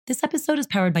This episode is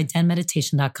powered by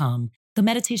denmeditation.com. Though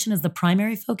meditation is the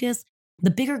primary focus, the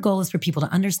bigger goal is for people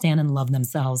to understand and love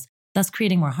themselves, thus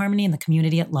creating more harmony in the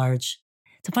community at large.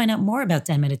 To find out more about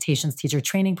Den Meditation's teacher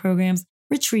training programs,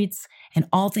 retreats, and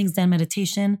all things Den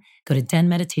Meditation, go to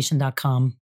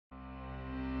denmeditation.com.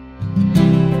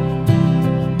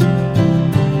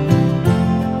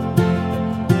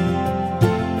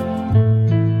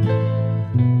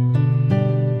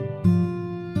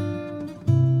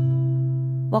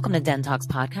 Welcome to Den Talks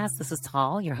Podcast. This is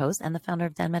Tal, your host and the founder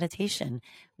of Den Meditation.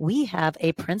 We have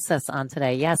a princess on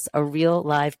today. Yes, a real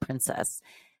live princess.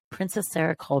 Princess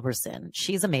Sarah Culberson.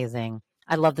 She's amazing.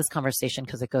 I love this conversation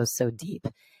because it goes so deep.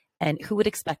 And who would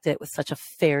expect it with such a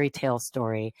fairy tale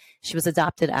story? She was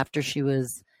adopted after she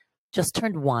was just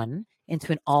turned 1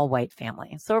 into an all-white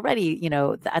family. So already,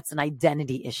 that's an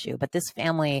identity issue. But this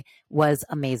family was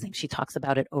amazing. She talks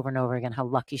about it over and over again, how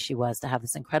lucky she was to have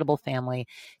this incredible family,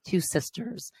 2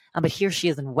 sisters. But here she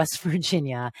is in West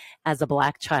Virginia as a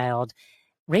Black child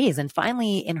raised. And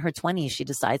finally, in her 20s, she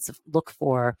decides to look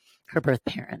for her birth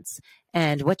parents.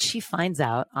 And what she finds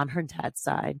out on her dad's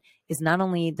side is not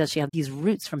only does she have these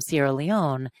roots from Sierra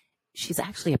Leone, she's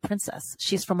actually a princess.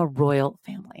 She's from a royal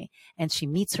family. And she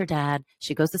meets her dad.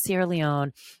 She goes to Sierra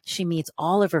Leone. She meets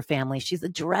all of her family. She's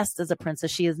dressed as a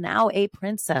princess. She is now a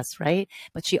princess, right?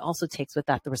 But she also takes with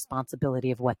that the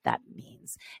responsibility of what that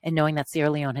means. And knowing that Sierra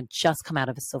Leone had just come out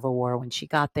of a civil war when she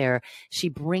got there, she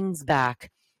brings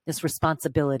back this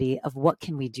responsibility of what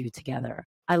can we do together.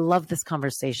 I love this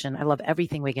conversation. I love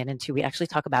everything we get into. We actually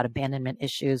talk about abandonment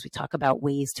issues. We talk about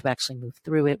ways to actually move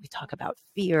through it. We talk about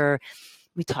fear.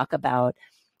 We talk about,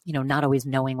 not always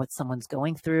knowing what someone's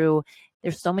going through.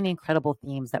 There's so many incredible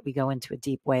themes that we go into a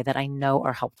deep way that I know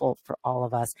are helpful for all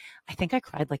of us. I think I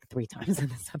cried like 3 times in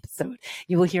this episode.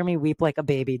 You will hear me weep like a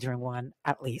baby during one,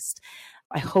 at least.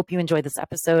 I hope you enjoyed this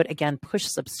episode. Again, push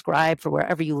subscribe for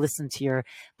wherever you listen to your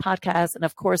podcast. And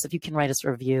of course, if you can write us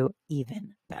a review,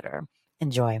 even better.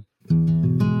 Enjoy.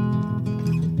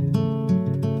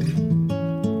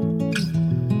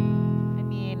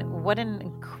 What an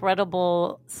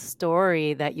incredible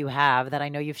story that you have that I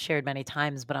know you've shared many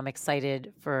times, but I'm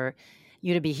excited for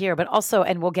you to be here. But also,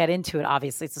 and we'll get into it,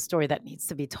 obviously, it's a story that needs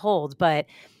to be told, but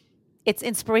it's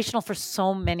inspirational for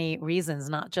so many reasons,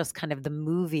 not just kind of the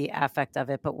movie aspect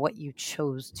of it, but what you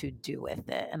chose to do with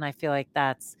it. And I feel like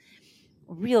that's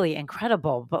really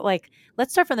incredible. But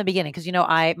let's start from the beginning because,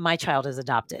 my child is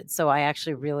adopted. So I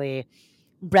actually really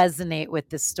resonate with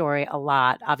this story a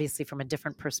lot, obviously from a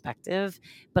different perspective,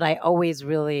 but I always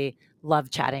really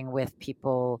love chatting with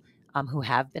people who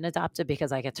have been adopted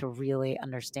because I get to really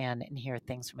understand and hear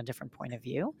things from a different point of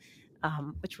view,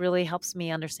 which really helps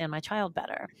me understand my child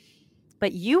better.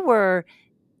 But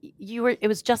it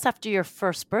was just after your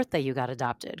first birthday you got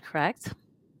adopted, correct?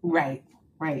 Right.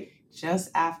 Just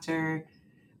after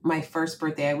my first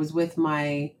birthday, I was with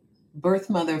my birth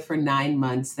mother for 9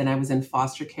 months. Then I was in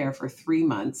foster care for 3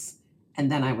 months.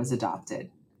 And then I was adopted.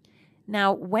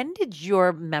 Now, when did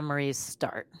your memories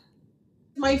start?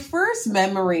 My first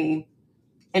memory,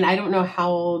 and I don't know how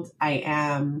old I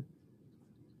am.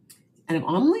 And I've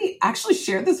only actually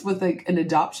shared this with an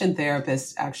adoption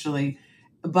therapist, actually.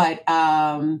 But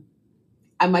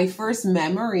my first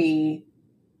memory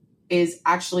is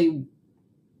actually,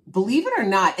 believe it or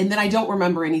not, and then I don't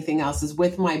remember anything else, is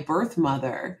with my birth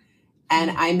mother. And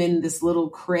I'm in this little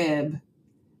crib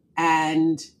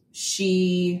and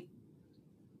she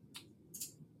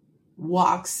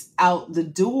walks out the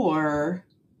door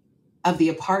of the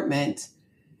apartment.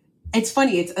 It's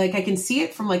funny. It's like I can see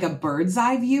it from like a bird's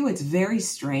eye view. It's very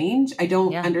strange. I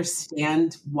don't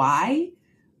understand why,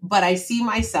 but I see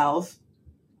myself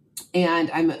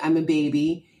and I'm a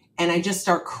baby and I just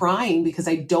start crying because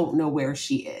I don't know where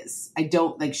she is. I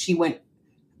don't she went.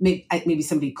 Maybe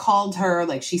somebody called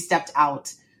her, she stepped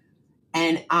out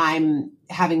and I'm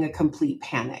having a complete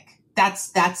panic.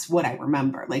 That's what I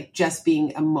remember, just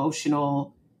being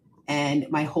emotional and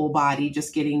my whole body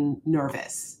just getting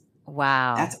nervous.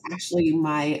 Wow. That's actually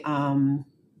my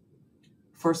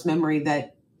first memory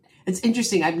that it's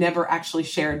interesting. I've never actually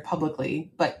shared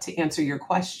publicly, but to answer your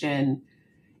question,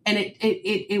 and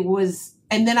it was,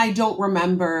 and then I don't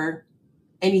remember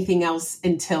anything else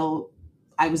until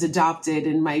I was adopted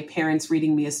and my parents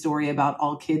reading me a story about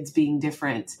all kids being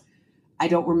different. I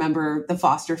don't remember the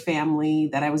foster family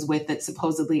that I was with that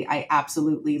supposedly I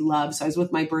absolutely love. So I was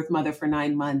with my birth mother for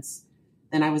 9 months.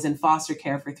 Then I was in foster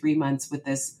care for 3 months with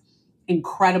this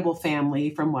incredible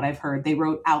family. From what I've heard, they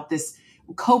wrote out this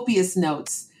copious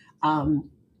notes.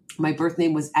 My birth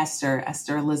name was Esther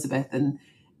Elizabeth. And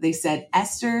they said,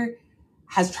 Esther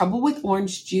has trouble with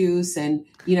orange juice. And,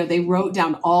 they wrote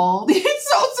down all,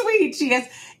 it's so sweet.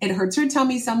 It hurts her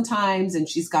tummy sometimes. And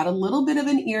she's got a little bit of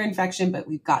an ear infection, but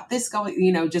we've got this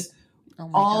going, just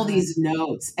all God. these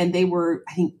notes. And they were,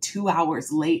 I think, 2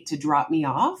 hours late to drop me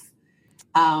off.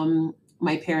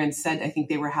 My parents said, I think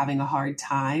they were having a hard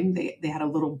time. They had a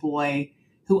little boy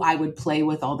who I would play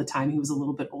with all the time. He was a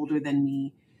little bit older than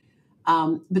me.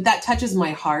 But that touches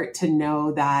my heart to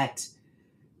know that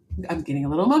I'm getting a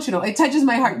little emotional. It touches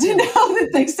my heart to know that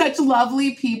like such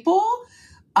lovely people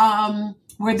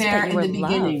were there in the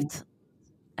beginning. Loved.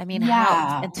 I mean,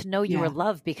 how, and to know you were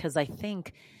loved, because I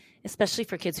think, especially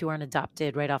for kids who aren't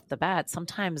adopted right off the bat,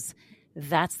 sometimes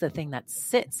that's the thing that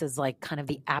sits is like kind of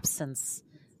the absence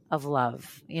of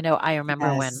love. I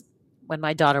remember when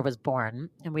my daughter was born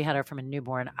and we had her from a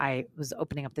newborn, I was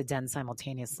opening up the den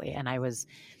simultaneously and I was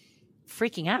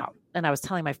freaking out. And I was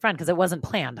telling my friend, because it wasn't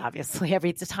planned, obviously.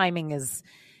 Every timing is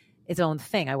its own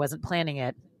thing. I wasn't planning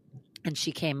it. And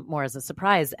she came more as a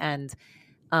surprise. And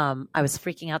I was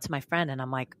freaking out to my friend. And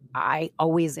I'm like, I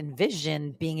always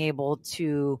envisioned being able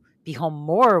to be home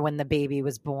more when the baby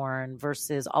was born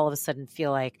versus all of a sudden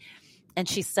feel like, and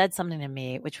she said something to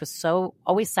me, which was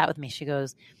always sat with me. She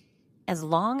goes, as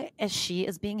long as she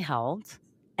is being held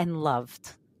and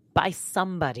loved by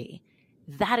somebody,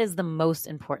 that is the most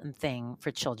important thing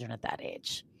for children at that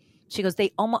age. She goes,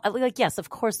 they almost like, yes, of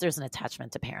course there's an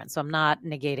attachment to parents. So I'm not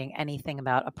negating anything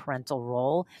about a parental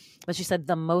role, but she said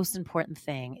the most important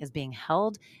thing is being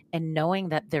held and knowing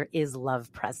that there is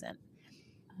love present.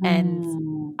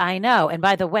 And I know. And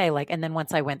by the way, and then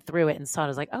once I went through it and saw it, I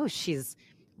was like, oh, she's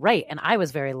right. And I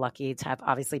was very lucky to have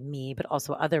obviously me, but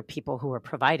also other people who were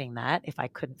providing that if I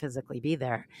couldn't physically be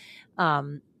there.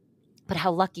 But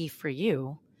how lucky for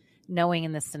you, knowing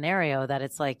in this scenario that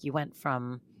it's like you went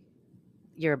from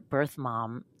your birth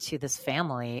mom to this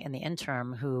family in the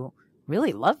interim who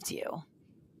really loved you.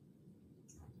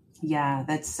 Yeah,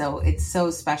 it's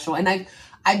so special. And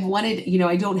I've wanted,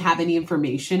 I don't have any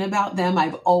information about them.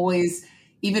 I've always,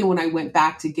 even when I went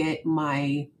back to get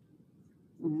my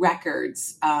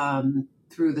records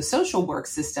through the social work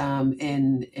system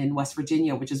in West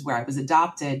Virginia, which is where I was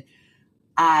adopted,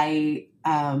 I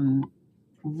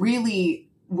really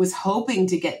was hoping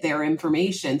to get their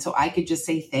information so I could just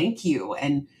say thank you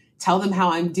and tell them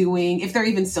how I'm doing. If they're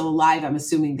even still alive, I'm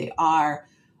assuming they are.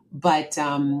 But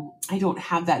I don't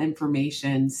have that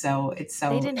information. So it's so...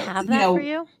 They didn't have that for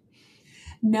you?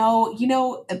 No,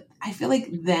 I feel like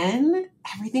then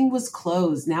everything was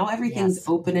closed. Now everything's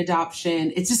open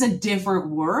adoption. It's just a different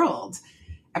world.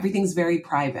 Everything's very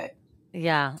private.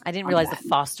 Yeah. I didn't realize the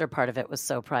foster part of it was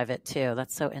so private too.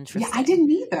 That's so interesting. Yeah, I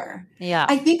didn't either. Yeah.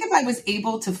 I think if I was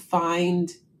able to find,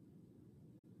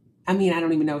 I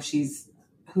don't even know if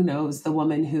who knows, the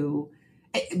woman who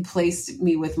placed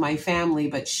me with my family,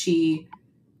 but she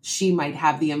might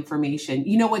have the information.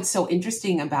 What's so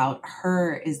interesting about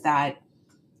her is that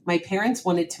my parents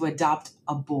wanted to adopt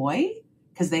a boy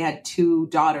because they had 2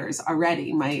 daughters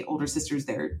already. My older sister's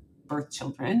their birth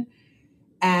children.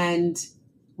 And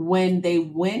when they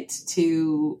went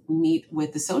to meet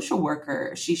with the social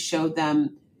worker, she showed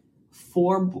them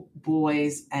 4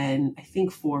 boys and I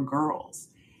think 4 girls.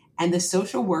 And the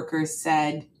social worker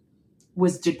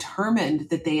was determined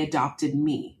that they adopted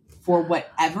me. For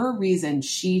whatever reason,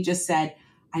 she just said,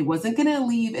 I wasn't going to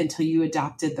leave until you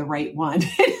adopted the right one.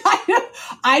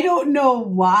 I don't know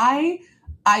why.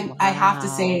 I have to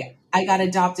say, I got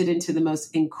adopted into the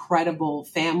most incredible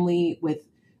family with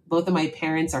both of my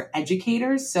parents are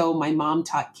educators. So my mom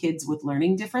taught kids with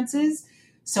learning differences.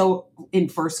 So in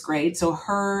first grade, so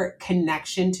her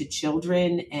connection to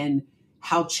children and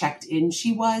how checked in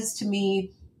she was to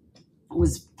me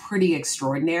was pretty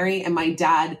extraordinary. And my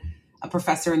dad, a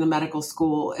professor in the medical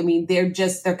school,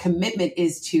 their commitment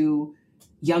is to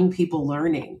young people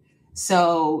learning.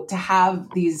 So to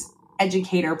have these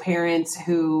educator parents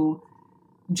who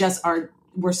just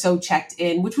were so checked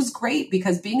in, which was great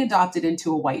because being adopted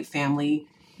into a white family,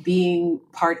 being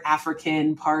part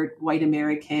African, part white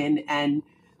American, and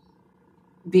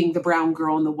being the brown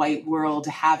girl in the white world,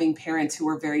 having parents who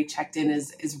were very checked in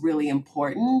is really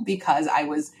important because I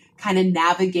was kind of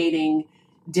navigating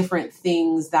different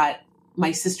things that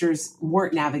my sisters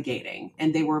weren't navigating.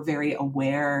 And they were very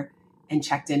aware and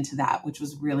checked into that, which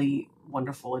was really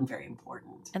wonderful and very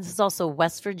important. And this is also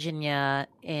West Virginia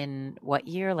in what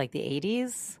year? Like the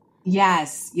 80s?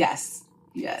 Yes.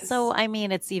 So,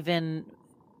 it's even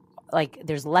like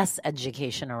there's less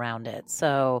education around it.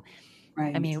 So,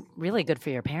 right. Really good for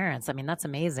your parents. That's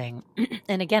amazing.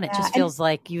 And again, it just feels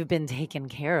like you've been taken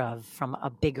care of from a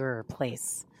bigger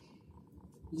place.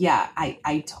 yeah,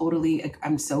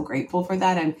 I'm so grateful for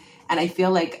that. And I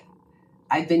feel like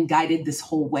I've been guided this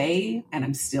whole way, and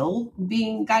I'm still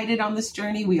being guided on this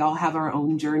journey. We all have our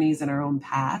own journeys and our own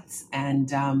paths.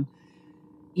 And,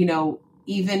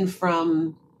 even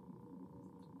from,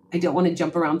 I don't want to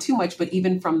jump around too much, but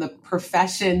even from the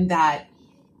profession that,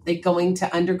 like, going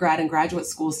to undergrad and graduate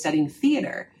school studying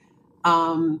theater,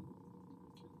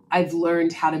 I've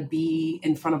learned how to be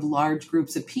in front of large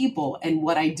groups of people. And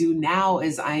what I do now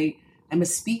is I'm a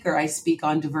speaker. I speak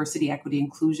on diversity, equity,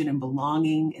 inclusion, and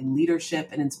belonging, and leadership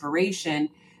and inspiration.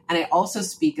 And I also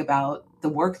speak about the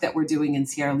work that we're doing in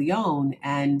Sierra Leone.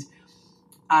 And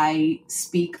I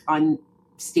speak on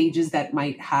stages that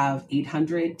might have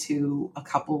 800 to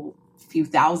few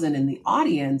thousand in the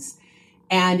audience.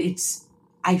 And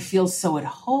I feel so at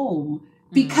home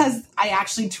because I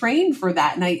actually trained for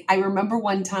that. And I remember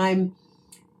one time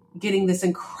getting this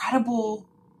incredible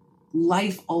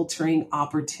life-altering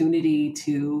opportunity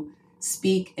to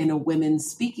speak in a women's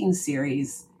speaking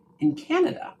series in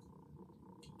Canada.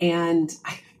 And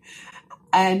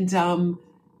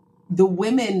the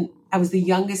women, I was the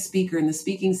youngest speaker in the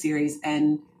speaking series.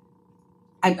 And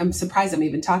I'm surprised I'm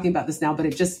even talking about this now, but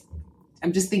I'm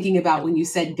just thinking about when you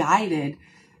said guided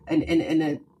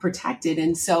and protected.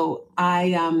 And so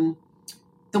the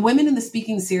women in the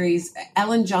speaking series,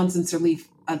 Ellen Johnson Sirleaf,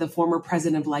 the former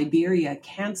president of Liberia,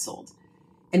 canceled.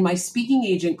 And my speaking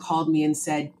agent called me and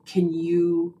said, "Can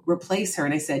you replace her?"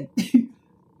 And I said,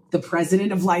 "The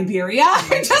president of Liberia?"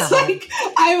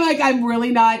 I'm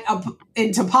really not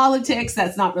into politics.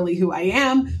 That's not really who I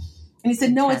am. And he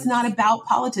said, "No, it's not about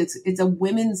politics. It's a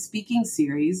women's speaking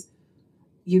series.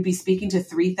 You'd be speaking to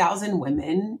 3,000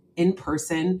 women in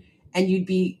person, and you'd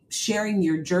be sharing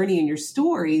your journey and your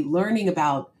story, learning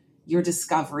about your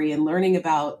discovery and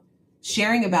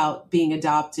sharing about being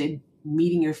adopted,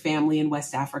 meeting your family in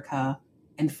West Africa,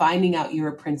 and finding out you're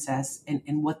a princess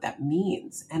and what that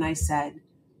means." And I said,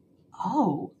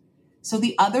 "Oh." So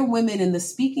the other women in the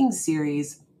speaking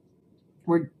series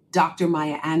were Dr.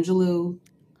 Maya Angelou,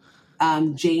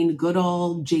 Jane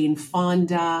Goodall, Jane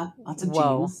Fonda, lots of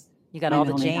Janes. You got all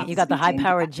the Jane. You got the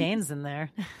high-powered Janes in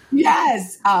there.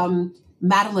 Yes.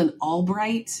 Madeleine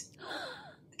Albright,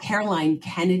 Caroline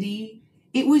Kennedy.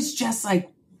 It was just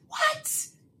like, what?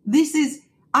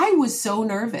 I was so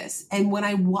nervous. And when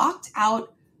I walked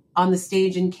out on the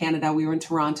stage in Canada, we were in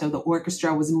Toronto, the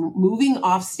orchestra was moving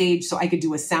off stage so I could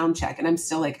do a sound check. And I'm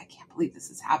still like, I can't believe this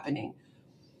is happening.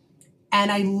 And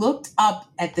I looked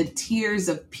up at the tiers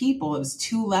of people. It was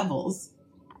 2 levels.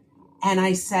 And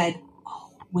I said,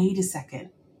 "Oh, wait a second.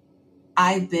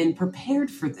 I've been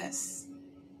prepared for this."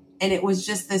 And it was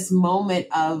just this moment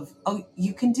of, oh,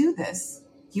 you can do this.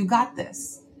 You got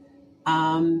this.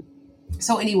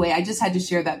 So anyway, I just had to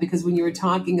share that because when you were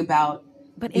talking about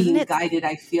being guided,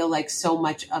 I feel like so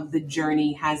much of the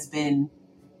journey has been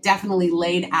definitely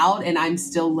laid out, and I'm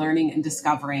still learning and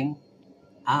discovering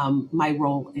my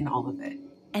role in all of it.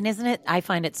 And I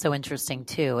find it so interesting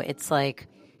too. It's like,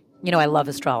 I love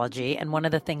astrology. And one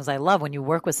of the things I love when you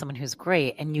work with someone who's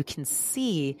great and you can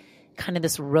see kind of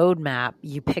this roadmap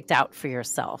you picked out for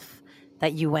yourself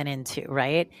that you went into,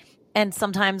 right? And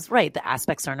sometimes, right, the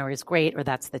aspects aren't always great, or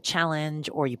that's the challenge,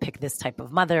 or you pick this type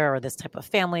of mother or this type of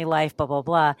family life, blah, blah,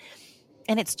 blah.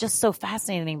 And it's just so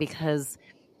fascinating because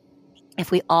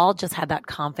if we all just had that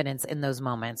confidence in those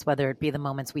moments, whether it be the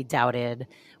moments we doubted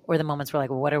or the moments we're like,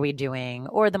 well, what are we doing?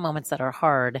 Or the moments that are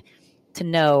hard, to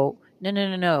know,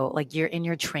 no, like you're in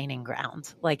your training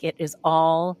ground. Like it is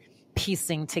all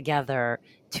piecing together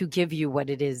to give you what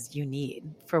it is you need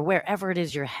for wherever it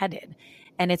is you're headed.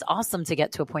 And it's awesome to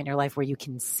get to a point in your life where you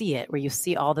can see it, where you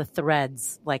see all the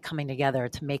threads like coming together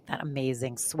to make that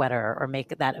amazing sweater or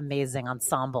make that amazing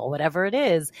ensemble, whatever it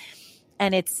is.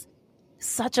 And it's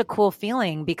such a cool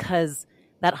feeling because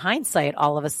that hindsight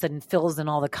all of a sudden fills in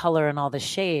all the color and all the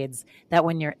shades that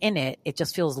when you're in it, it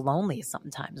just feels lonely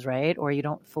sometimes, right? Or you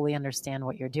don't fully understand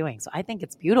what you're doing. So I think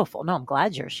it's beautiful. No, I'm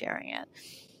glad you're sharing it.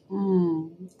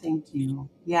 Thank you.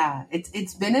 Yeah,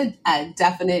 it's been a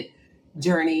definite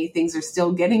journey. Things are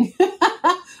still getting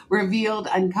revealed,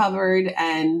 uncovered,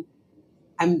 and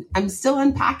I'm still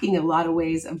unpacking a lot of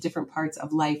ways of different parts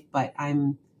of life, but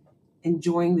I'm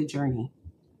enjoying the journey.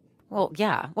 Well,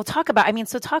 yeah. Well, talk about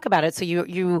it. So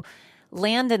you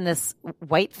land in this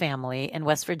white family in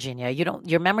West Virginia.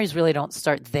 Your memories really don't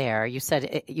start there. You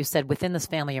said within this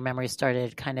family, your memories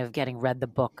started kind of read the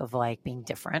book of like being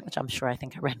different, which I'm sure I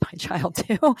think I read my child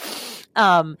too.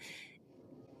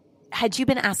 Had you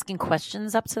been asking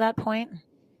questions up to that point,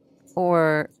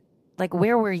 or like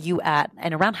where were you at,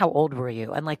 and around how old were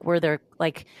you, and like were there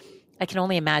like I can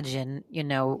only imagine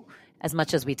as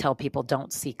much as we tell people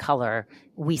don't see color,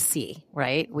 we see,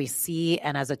 right? We see.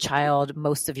 And as a child,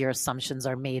 most of your assumptions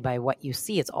are made by what you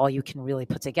see. It's all you can really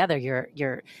put together.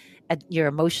 Your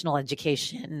emotional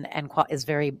education is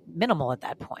very minimal at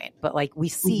that point. But like we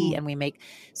see and we make,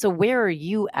 so where are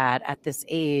you at this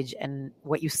age and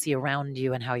what you see around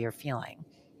you and how you're feeling?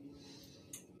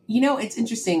 It's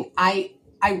interesting. I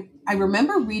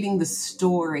remember reading the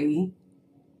story.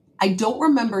 I don't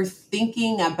remember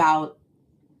thinking about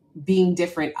being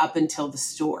different up until the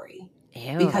story.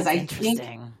 Ew, because I think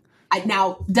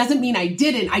now doesn't mean I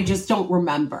didn't. I just don't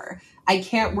remember. I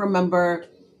can't remember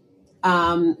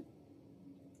that,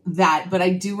 but I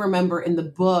do remember in the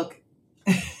book.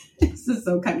 This is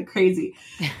so kind of crazy.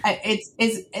 It's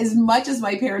as much as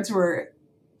my parents were,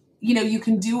 you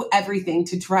can do everything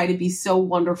to try to be so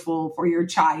wonderful for your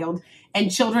child. And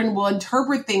children will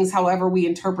interpret things however we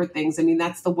interpret things. I mean,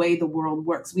 that's the way the world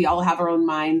works. We all have our own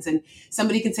minds, and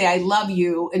somebody can say, I love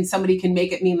you. And somebody can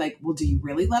make it mean like, well, do you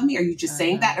really love me? Are you just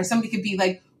saying that? Or somebody could be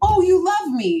like, oh, you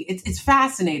love me. It's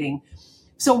fascinating.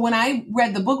 So when I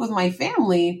read the book with my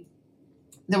family,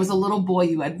 there was a little boy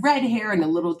who had red hair and a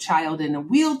little child in a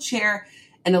wheelchair,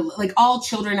 and like all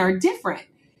children are different.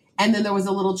 And then there was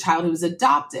a little child who was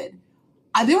adopted.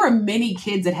 There were many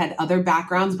kids that had other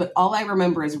backgrounds, but all I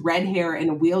remember is red hair and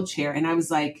a wheelchair. And I was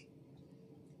like,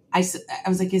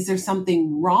 is there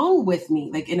something wrong with me?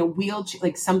 Like in a wheelchair,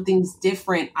 like something's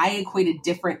different. I equated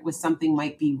different with something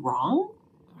might be wrong.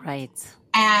 Right.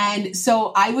 And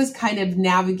so I was kind of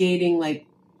navigating like,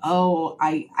 oh,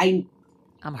 I'm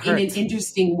hurt in an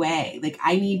interesting way. Like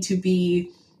I need to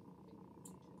be,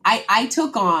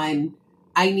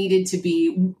 I needed to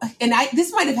be, and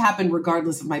this might have happened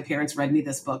regardless if my parents read me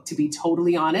this book, to be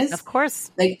totally honest. Of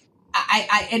course. Like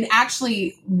and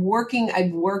actually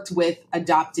I've worked with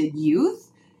adopted youth,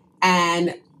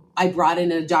 and I brought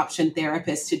in an adoption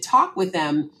therapist to talk with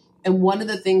them. And one of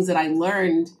the things that I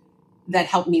learned that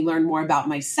helped me learn more about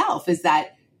myself is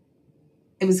that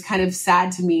it was kind of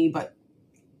sad to me, but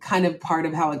kind of part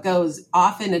of how it goes.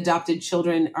 Often adopted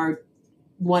children are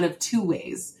one of two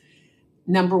ways.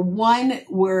 Number one,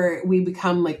 where we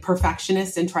become like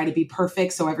perfectionists and try to be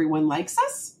perfect so everyone likes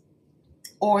us.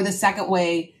 Or the second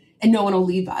way, and no one will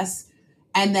leave us.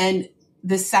 And then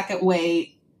the second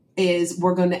way is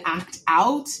we're going to act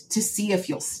out to see if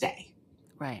you'll stay.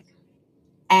 Right.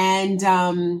 And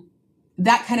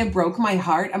that kind of broke my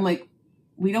heart. I'm like,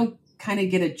 we don't kind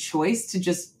of get a choice to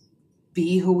just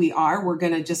be who we are. We're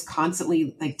going to just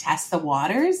constantly like test the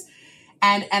waters.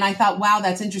 And I thought, wow,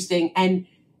 that's interesting. And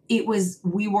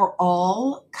we were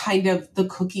all kind of the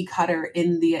cookie cutter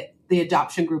in the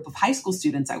adoption group of high school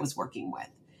students I was working with.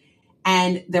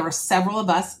 And there were several of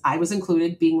us, I was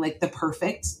included, being like the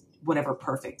perfect, whatever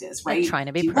perfect is, right? Like trying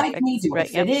to be perfect. perfect. Like me? Do I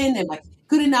fit in? And like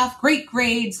good enough, great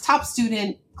grades, top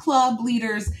student, club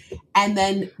leaders. And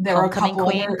then there were a couple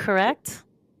Homecoming queen, correct?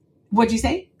 What'd you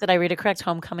say? Did I read it correct?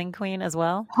 Homecoming queen as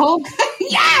well?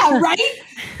 Yeah, right?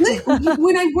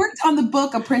 When I worked on the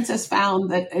book, A Princess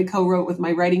Found, that I co-wrote with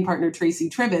my writing partner, Tracy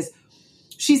Tribis,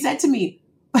 she said to me,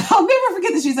 I'll never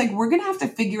forget this. She's like, we're going to have to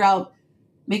figure out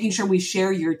making sure we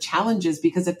share your challenges,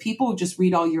 because if people just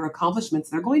read all your accomplishments,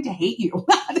 they're going to hate you.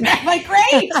 I'm like,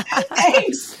 great,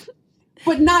 thanks.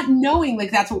 But not knowing,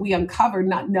 like, that's what we uncovered,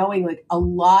 not knowing, like, a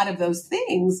lot of those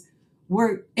things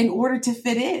were in order to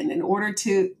fit in order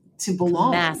to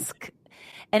belong. Mask.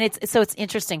 And it's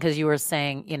interesting because you were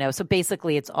saying, so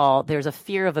basically there's a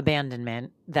fear of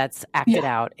abandonment that's acted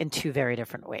out in two very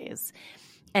different ways.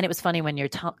 And it was funny when you're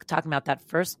talking about that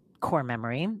first core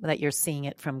memory, that you're seeing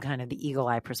it from kind of the eagle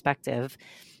eye perspective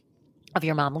of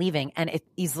your mom leaving. And it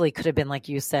easily could have been, like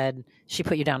you said, she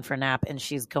put you down for a nap and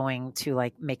she's going to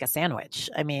like make a sandwich.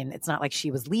 I mean, it's not like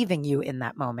she was leaving you in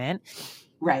that moment.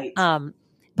 Right.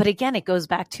 But again, it goes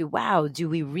back to, wow, do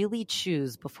we really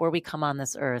choose before we come on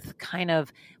this earth kind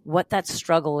of what that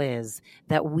struggle is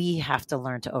that we have to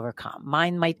learn to overcome?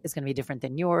 Mine is going to be different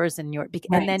than yours and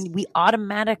then we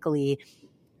automatically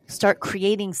start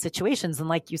creating situations. And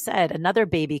like you said, another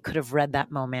baby could have read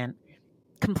that moment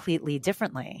completely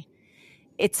differently.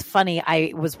 It's funny.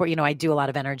 I do a lot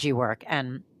of energy work.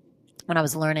 And when I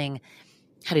was learning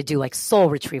how to do like soul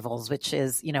retrievals, which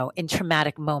is, in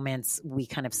traumatic moments, we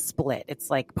kind of split. It's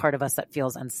like part of us that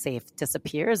feels unsafe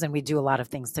disappears, and we do a lot of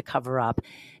things to cover up.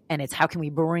 And it's how can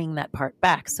we bring that part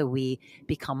back so we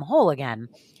become whole again?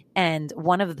 And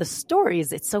one of the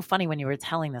stories, it's so funny when you were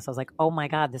telling this, I was like, oh my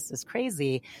God, this is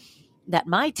crazy, that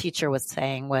my teacher was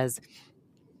saying was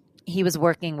he was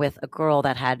working with a girl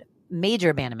that had major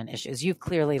abandonment issues. You've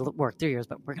clearly worked through yours,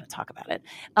 but we're going to talk about it.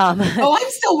 Oh,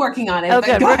 I'm still working on it. Oh,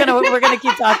 good. We're going to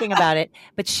keep talking about it.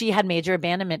 But she had major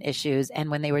abandonment issues. And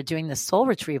when they were doing the soul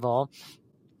retrieval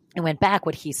and went back,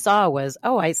 what he saw was,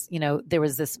 there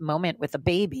was this moment with a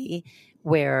baby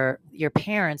where your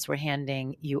parents were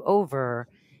handing you over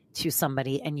to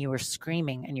somebody and you were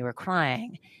screaming and you were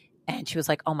crying. And she was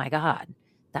like, oh my God,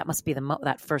 that must be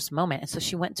that first moment. And so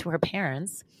she went to her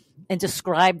parents and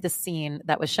described the scene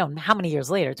that was shown. How many years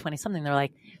later, 20 something, they're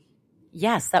like,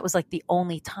 yes, that was like the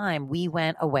only time we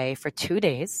went away for 2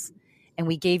 days and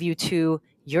we gave you to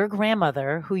your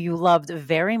grandmother who you loved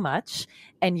very much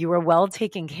and you were well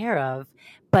taken care of.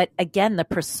 But again, the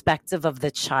perspective of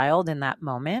the child in that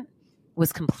moment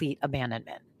was complete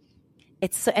abandonment.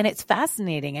 It's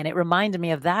fascinating. And it reminded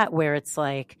me of that, where it's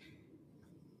like,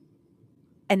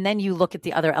 and then you look at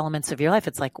the other elements of your life.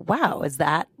 It's like, wow, is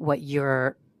that what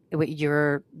your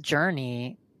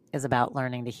journey is about,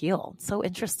 learning to heal? It's so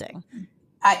interesting.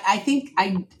 I think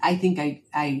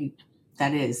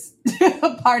that is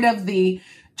a part of the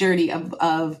journey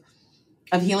of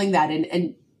healing that.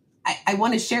 And I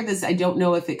want to share this. I don't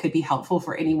know if it could be helpful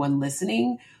for anyone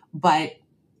listening, but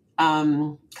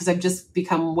because I've just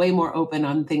become way more open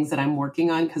on things that I'm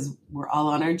working on, because we're all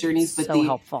on our journeys. But so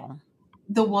helpful.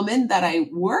 The woman that I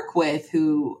work with,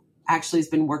 who actually has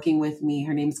been working with me,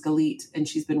 her name's Galit, and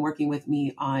she's been working with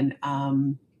me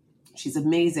on, she's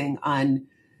amazing on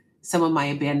some of my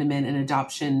abandonment and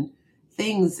adoption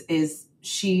things, is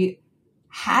she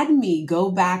had me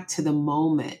go back to the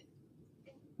moment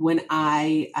when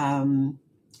I am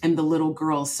the little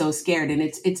girl so scared. And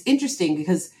it's interesting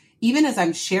because even as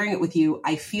I'm sharing it with you,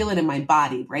 I feel it in my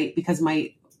body, right? Because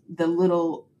the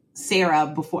little Sarah,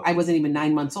 before I wasn't even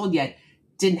 9 months old yet,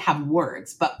 didn't have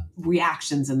words, but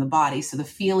reactions in the body. So the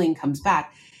feeling comes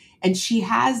back. And she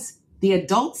has the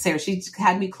adult Sarah. She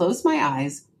had me close my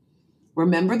eyes,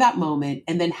 remember that moment,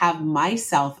 and then have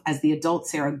myself as the adult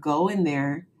Sarah go in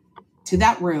there to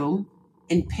that room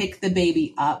and pick the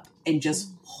baby up and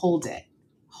just hold it.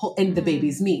 And the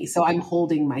baby's me. So I'm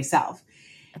holding myself.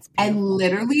 And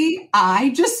literally I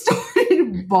just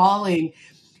started bawling.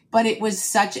 But it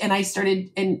was and I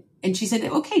started, and she said,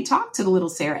 okay, talk to the little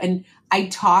Sarah. And I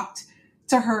talked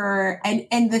to her.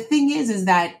 And the thing is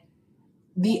that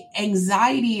the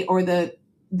anxiety or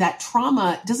that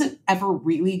trauma doesn't ever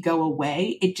really go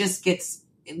away. It just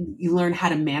you learn how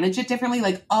to manage it differently.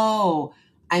 Like, oh,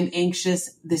 I'm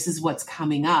anxious. This is what's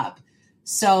coming up.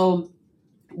 So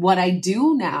what I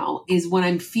do now is when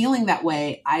I'm feeling that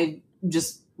way, I've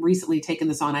just recently taken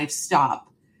this on. I've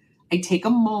stopped. I take a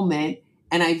moment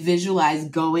and I visualize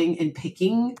going and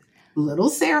picking little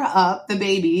Sarah up, the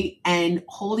baby, and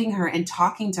holding her and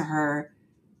talking to her,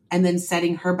 and then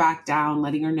setting her back down,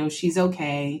 letting her know she's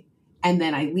okay. And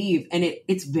then I leave. And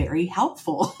it's very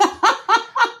helpful.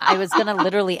 I was going to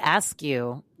literally ask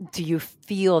you, do you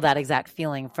feel that exact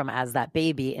feeling from as that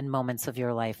baby in moments of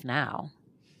your life now?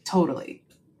 Totally.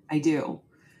 I do.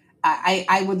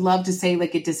 I would love to say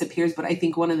like it disappears, but I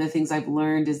think one of the things I've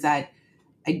learned is that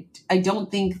I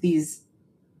don't think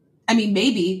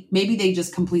maybe they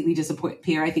just completely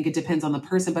disappear. I think it depends on the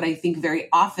person, but I think very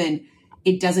often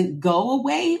it doesn't go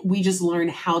away. We just learn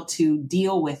how to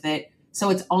deal with it. So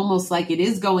it's almost like it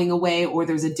is going away, or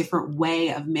there's a different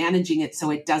way of managing it so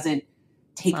it doesn't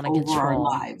take over our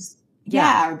lives.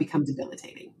 Yeah, or become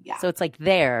debilitating. Yeah. So it's like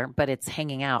there, but it's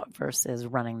hanging out versus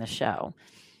running the show.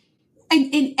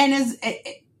 And as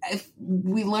if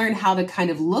we learn how to kind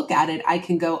of look at it, I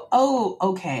can go, oh,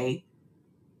 okay,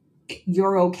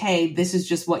 you're okay. This is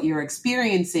just what you're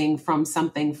experiencing from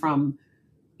something from,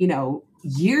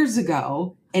 years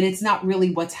ago. And it's not really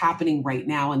what's happening right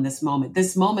now in this moment.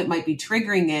 This moment might be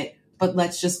triggering it, but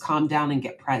let's just calm down and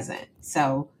get present.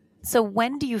 So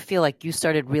when do you feel like you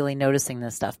started really noticing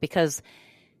this stuff? Because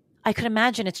I could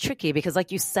imagine it's tricky because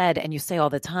like you said, and you say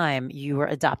all the time, you were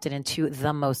adopted into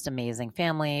the most amazing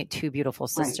family, 2 beautiful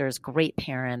sisters, right. Great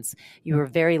parents. You were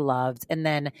very loved. And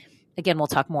then again, we'll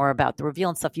talk more about the reveal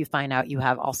and stuff. You find out you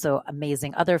have also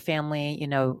amazing other family,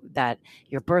 that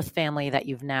your birth family that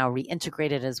you've now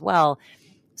reintegrated as well.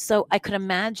 So I could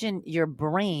imagine your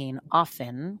brain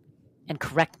often, and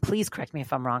please correct me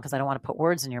if I'm wrong, because I don't want to put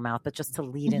words in your mouth, but just to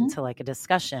lead into like a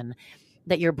discussion,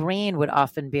 that your brain would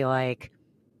often be like,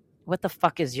 what the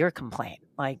fuck is your complaint?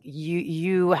 Like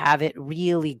you have it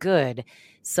really good.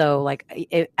 So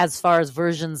like as far as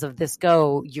versions of this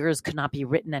go, yours could not be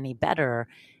written any better.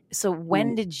 So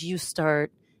when did you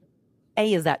start,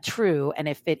 is that true? And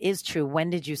if it is true, when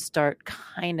did you start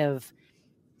kind of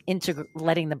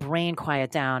letting the brain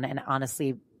quiet down and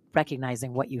honestly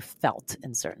recognizing what you felt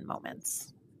in certain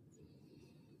moments?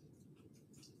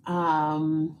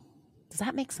 Does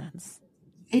that make sense?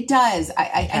 It does.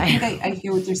 I Okay. think I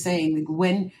hear what you're saying. Like,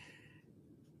 when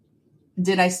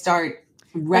did I start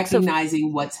Like, so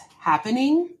recognizing what's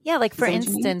happening? yeah, like Is for that what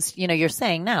you mean? instance, you're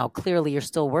saying now clearly you're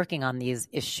still working on these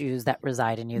issues that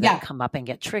reside in you that Yeah. come up and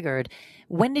get triggered.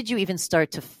 When did you even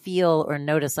start to feel or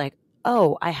notice like,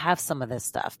 oh, I have some of this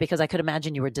stuff? Because I could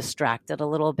imagine you were distracted a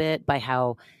little bit by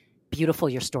how beautiful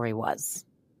your story was.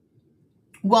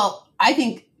 Well, I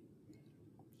think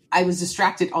I was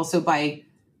distracted also by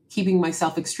keeping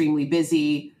myself extremely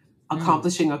busy,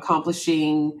 accomplishing.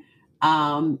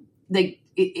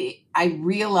 I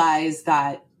realized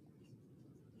that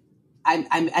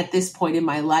I'm at this point in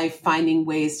my life finding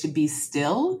ways to be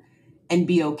still and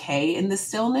be okay in the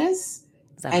stillness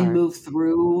Is that and hard? move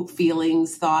through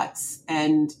feelings, thoughts,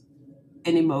 and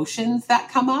emotions that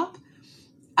come up.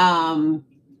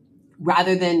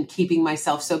 Rather than keeping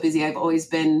myself so busy. I've always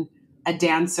been a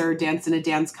dancer, danced in a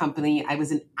dance company. I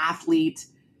was an athlete.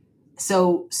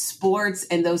 So sports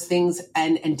and those things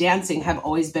and dancing have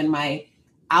always been my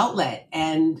outlet.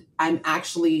 And I'm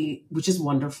actually, which is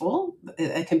wonderful.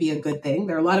 It can be a good thing.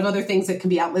 There are a lot of other things that can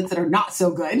be outlets that are not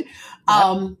so good.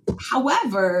 Yep.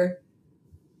 However,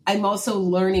 I'm also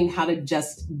learning how to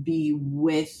just be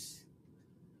with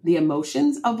the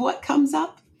emotions of what comes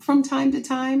up from time to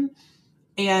time.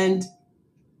 And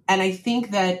I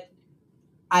think that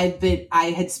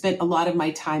I had spent a lot of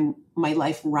my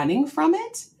life running from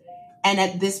it. And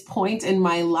at this point in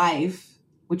my life,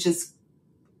 which is,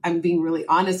 I'm being really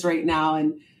honest right now,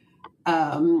 and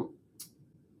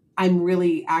I'm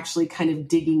really actually kind of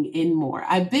digging in more.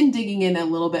 I've been digging in a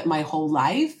little bit my whole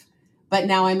life, but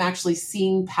now I'm actually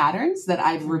seeing patterns that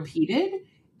I've repeated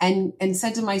and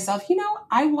said to myself,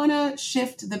 I want to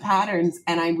shift the patterns,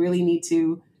 and I really need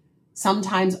to.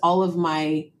 Sometimes all of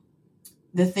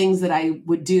the things that I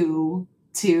would do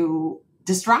to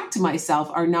distract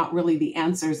myself are not really the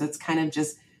answers. It's kind of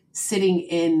just sitting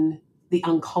in the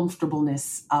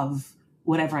uncomfortableness of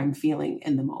whatever I'm feeling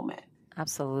in the moment.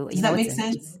 Absolutely. Does that make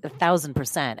sense?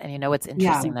 1,000%. And what's Yeah.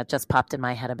 interesting that just popped in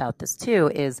my head about this too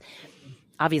is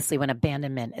obviously when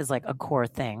abandonment is like a core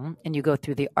thing and you go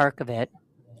through the arc of it,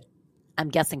 I'm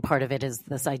guessing part of it is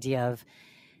this idea of,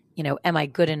 am I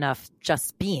good enough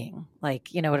just being like,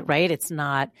 right? It's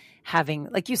not having,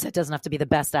 like you said, doesn't have to be the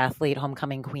best athlete,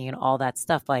 homecoming queen, all that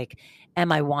stuff. Like,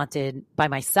 am I wanted by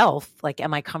myself? Like,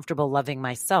 am I comfortable loving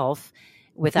myself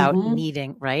without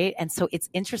needing, right? And so it's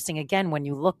interesting, again, when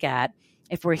you look at,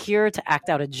 if we're here to act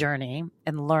out a journey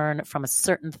and learn from a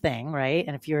certain thing, right?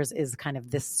 And if yours is kind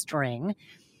of this string,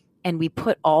 and we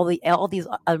put all these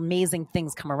amazing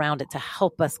things come around it to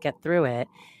help us get through it,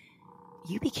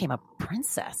 you became a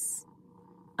princess.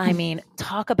 I mean,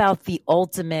 talk about the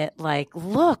ultimate, like,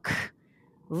 look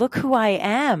who I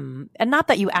am. And not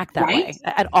that you act that Right? way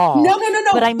at all. No.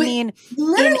 But I mean,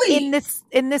 literally,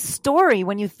 in this story,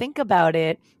 when you think about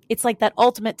it, it's like that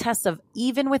ultimate test of,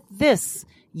 even with this,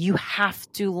 you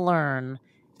have to learn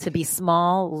to be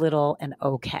small, little, and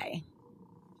okay.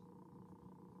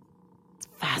 It's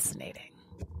fascinating.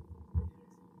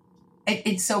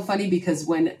 It's so funny because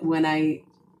when I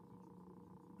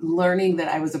learning that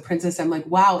I was a princess, I'm like,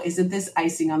 wow, isn't this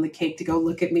icing on the cake to go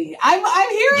look at me? I'm here.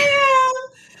 I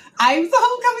am. I'm the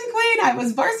homecoming queen. I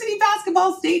was varsity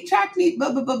basketball, state track meet,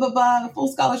 full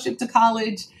scholarship to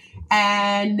college,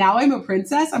 and now I'm a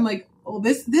princess. I'm like, oh,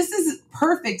 this is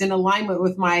perfect in alignment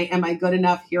with my am I good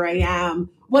enough? Here I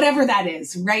am, whatever that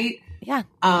is, right? Yeah.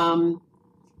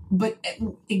 But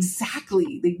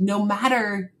exactly, like, no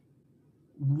matter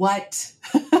what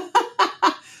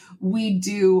we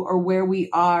do or where we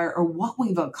are or what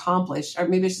we've accomplished, or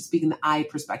maybe I should speak in the I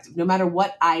perspective, no matter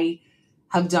what I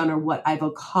have done or what I've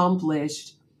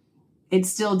accomplished, it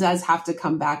still does have to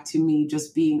come back to me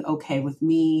just being okay with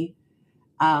me.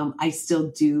 I still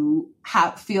do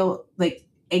feel like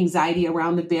anxiety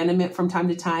around abandonment from time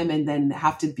to time, and then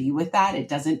have to be with that. It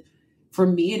doesn't, for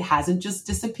me, it hasn't just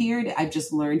disappeared. I've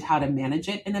just learned how to manage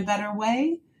it in a better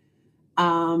way.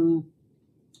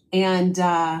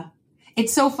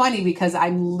 It's so funny because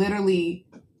I'm literally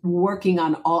working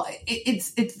on all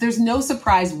it's there's no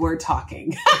surprise we're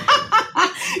talking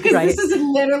because Right. This is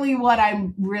literally what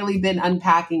I've really been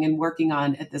unpacking and working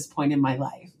on at this point in my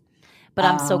life. But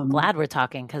I'm so glad we're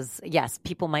talking because, yes,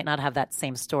 people might not have that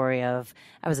same story of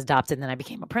I was adopted and then I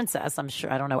became a princess. I'm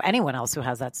sure I don't know anyone else who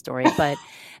has that story, but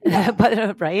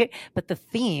right. But the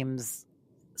themes,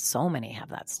 so many have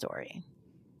that story.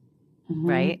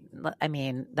 Right. I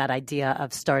mean, that idea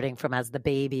of starting from as the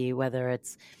baby, whether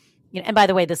it's And by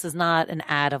the way, this is not an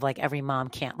ad of like every mom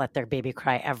can't let their baby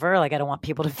cry ever. Like, I don't want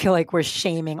people to feel like we're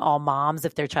shaming all moms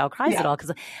if their child cries at all.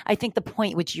 Because I think the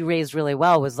point which you raised really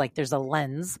well was like, there's a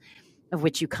lens of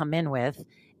which you come in with,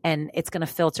 and it's going to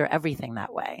filter everything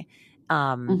that way,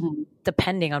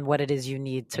 depending on what it is you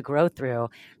need to grow through.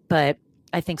 But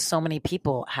I think so many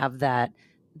people have the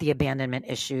abandonment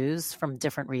issues from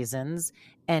different reasons.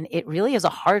 And it really is a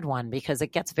hard one because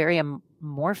it gets very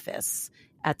amorphous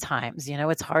at times.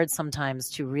 It's hard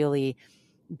sometimes to really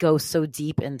go so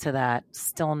deep into that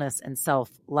stillness and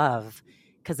self-love,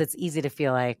 because it's easy to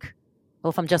feel like, well,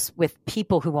 if I'm just with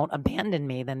people who won't abandon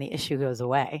me, then the issue goes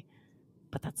away.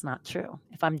 But that's not true.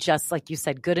 If I'm just, like you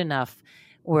said, good enough,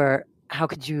 or how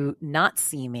could you not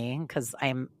see me because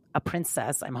I'm a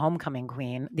princess, I'm homecoming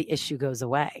queen, the issue goes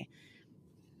away.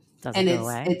 Doesn't go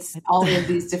away. It's all of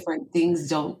these different things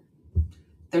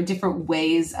they're different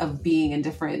ways of being and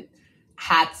different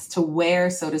hats to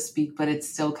wear, so to speak, but it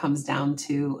still comes down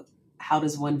to, how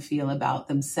does one feel about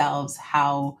themselves?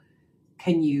 How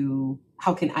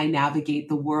can I navigate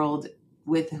the world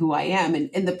with who I am?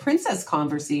 And the princess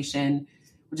conversation,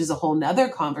 which is a whole nother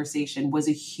conversation, was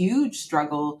a huge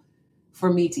struggle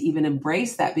for me to even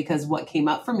embrace that, because what came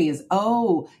up for me is,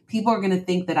 people are going to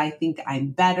think that I think I'm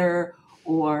better,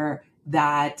 or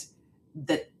that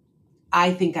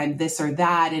I think I'm this or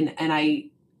that. And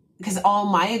because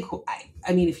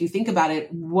I mean, if you think about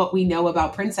it, what we know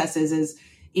about princesses is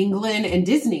England and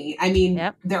Disney. I mean,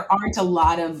 There aren't a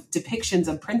lot of depictions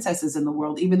of princesses in the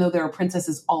world, even though there are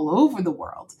princesses all over the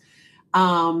world,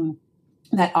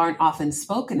 that aren't often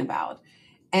spoken about.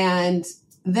 And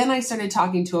then I started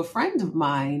talking to a friend of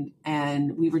mine,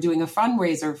 and we were doing a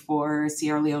fundraiser for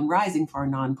Sierra Leone Rising, for a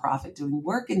nonprofit doing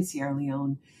work in Sierra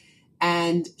Leone.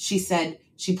 And she said,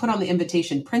 she put on the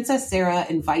invitation, Princess Sarah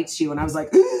invites you. And I was like,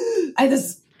 I had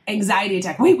this anxiety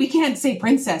attack. Wait, we can't say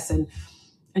princess. And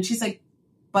she's like,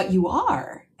 but you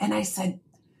are. And I said,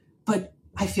 but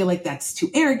I feel like that's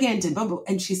too arrogant and blah, blah.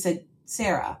 And she said,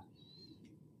 Sarah,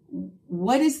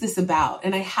 what is this about?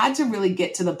 And I had to really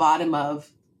get to the bottom of,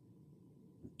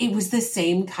 it was the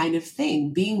same kind of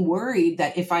thing, being worried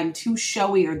that if I'm too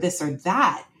showy or this or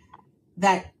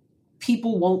that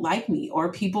people won't like me,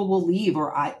 or people will leave,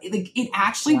 or it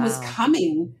actually was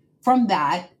coming from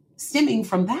that, stemming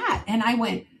from that. And I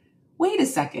went, wait a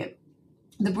second.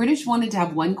 The British wanted to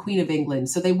have one Queen of England.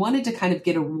 So they wanted to kind of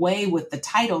get away with the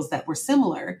titles that were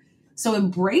similar. So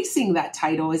embracing that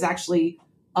title is actually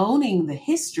owning the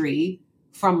history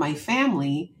from my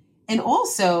family. And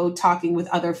also talking with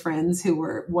other friends who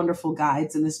were wonderful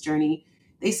guides in this journey.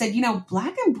 They said,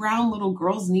 Black and brown little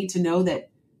girls need to know that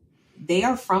they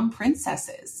are from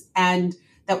princesses, and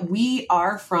that we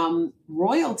are from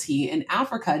royalty in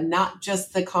Africa, not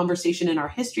just the conversation in our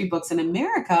history books in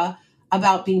America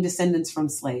about being descendants from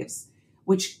slaves,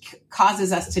 which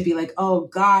causes us to be like, oh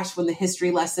gosh, when the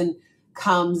history lesson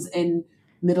comes in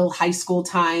middle high school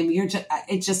time,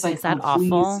 it's just like, is that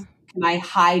awful? Can I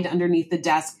hide underneath the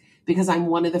desk because I'm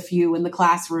one of the few in the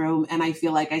classroom and I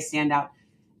feel like I stand out?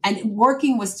 And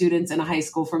working with students in a high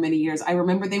school for many years, I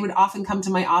remember they would often come to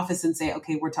my office and say,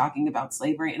 okay, we're talking about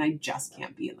slavery, and I just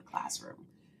can't be in the classroom.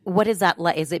 What is that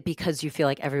like? Is it because you feel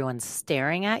like everyone's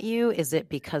staring at you? Is it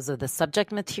because of the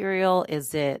subject material?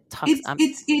 Is it tough?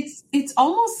 It's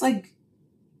almost like,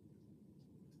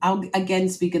 I'll again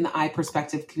speak in the I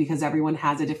perspective because everyone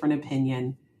has a different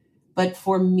opinion. But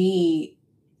for me,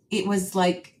 it was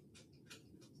like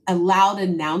a loud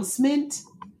announcement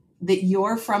that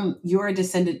you're a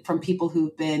descendant from people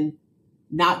who've been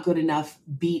not good enough,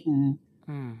 beaten,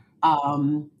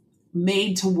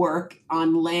 made to work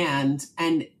on land,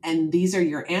 and these are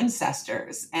your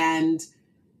ancestors. And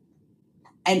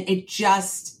it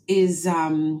just is,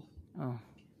 to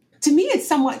me, it's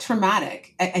somewhat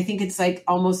traumatic. I think it's like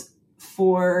almost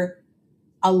for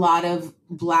a lot of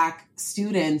Black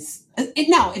students.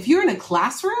 Now, if you're in a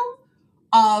classroom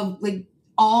of like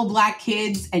all Black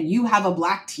kids and you have a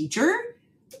Black teacher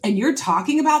and you're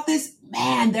talking about this,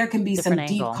 man, there can be different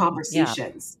some angle. Deep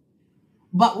conversations. Yeah.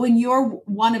 But when you're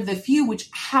one of the few,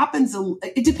 which happens,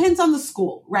 it depends on the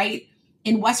school, right?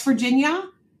 In West Virginia,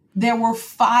 there were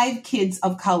 5 kids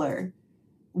of color.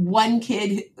 One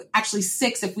kid, actually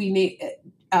 6 if we name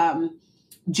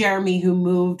Jeremy, who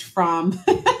moved from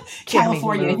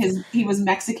California. He was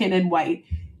Mexican and white.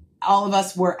 All of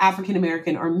us were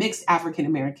African-American or mixed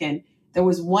African-American. There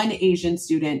was 1 Asian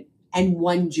student and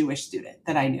 1 Jewish student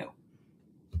that I knew.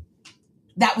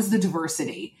 That was the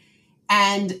diversity.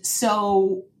 And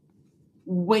so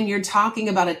when you're talking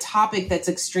about a topic that's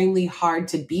extremely hard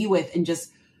to be with and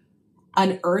just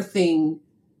unearthing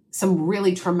some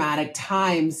really traumatic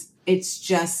times, it's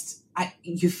just,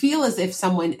 you feel as if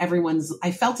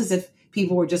I felt as if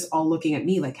people were just all looking at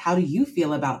me like, how do you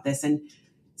feel about this? And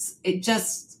it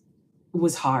just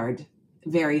was hard,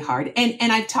 very hard.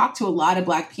 And I've talked to a lot of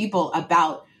Black people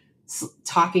about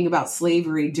talking about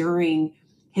slavery during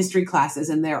history classes,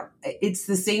 and it's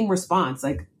the same response,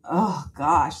 like, oh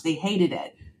gosh, they hated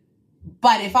it.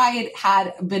 But if I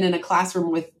had been in a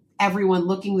classroom with everyone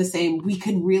looking the same, we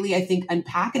could really, I think,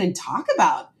 unpack it and talk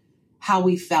about how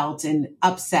we felt and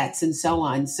upsets and so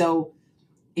on. So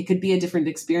it could be a different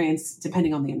experience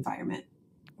depending on the environment.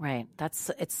 Right.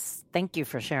 Thank you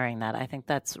for sharing that. I think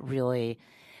that's really,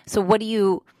 so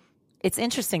it's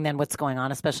interesting then what's going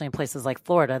on, especially in places like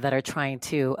Florida that are trying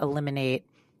to eliminate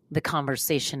the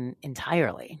conversation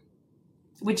entirely.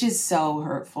 Which is so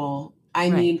hurtful.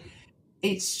 I mean,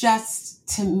 it's just,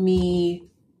 to me,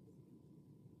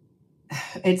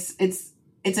 it's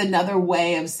another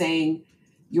way of saying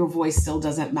your voice still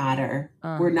doesn't matter.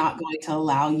 We're not going to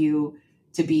allow you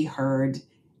to be heard.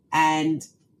 And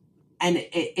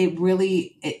it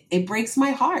really breaks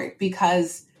my heart,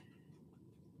 because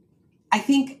I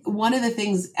think one of the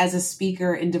things as a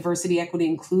speaker in diversity, equity,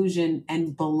 inclusion,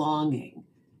 and belonging,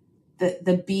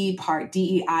 the B part,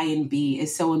 DEI and B,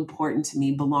 is so important to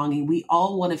me. Belonging. We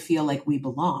all want to feel like we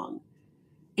belong.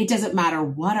 It doesn't matter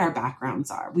what our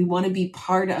backgrounds are. We want to be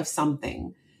part of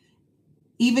something.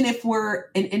 Even if we're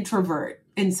an introvert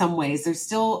in some ways, there's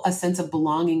still a sense of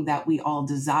belonging that we all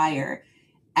desire.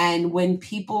 And when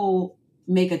people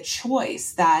make a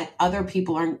choice that other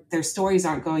people their stories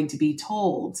aren't going to be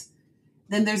told,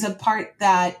 then there's a part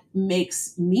that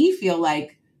makes me feel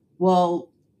like, well,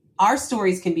 our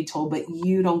stories can be told, but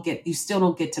you still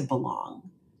don't get to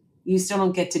belong. You still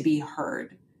don't get to be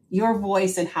heard. Your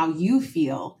voice and how you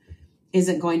feel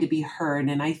isn't going to be heard.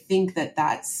 And I think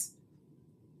I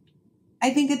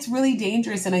think it's really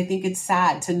dangerous, and I think it's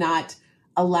sad to not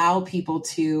allow people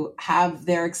to have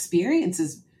their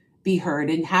experiences be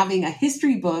heard. And having a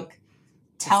history book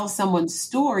tell someone's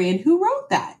story, and who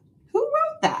wrote that?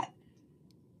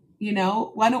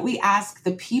 Why don't we ask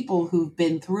the people who've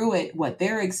been through it what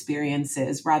their experience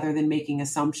is, rather than making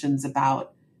assumptions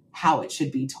about how it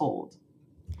should be told?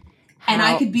 And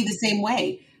I could be the same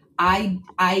way. I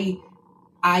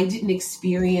didn't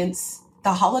experience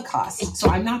the Holocaust, so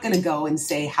I'm not going to go and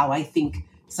say how I think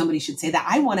somebody should say that.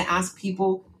 I want to ask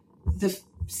people,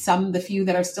 the few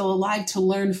that are still alive, to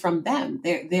learn from them.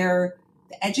 They're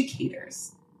the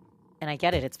educators. And I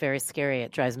get it. It's very scary.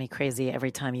 It drives me crazy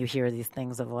every time you hear these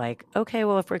things of like, okay,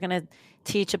 well, if we're going to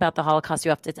teach about the Holocaust, you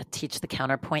have to teach the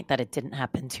counterpoint that it didn't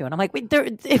happen to. And I'm like, wait,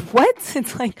 what?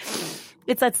 It's like,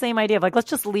 it's that same idea of like,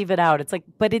 let's just leave it out. It's like,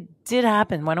 but it did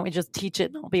happen. Why don't we just teach it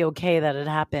and it'll be okay that it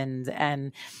happened?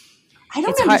 And I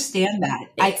don't understand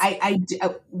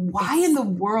that. Why in the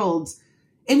world?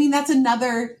 I mean, that's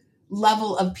another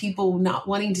level of people not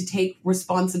wanting to take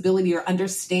responsibility or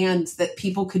understand that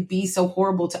people could be so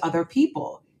horrible to other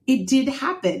people. It did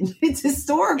happen. It's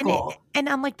historical. And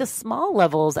on like the small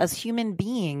levels as human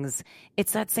beings,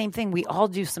 it's that same thing. We all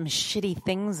do some shitty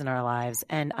things in our lives.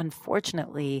 And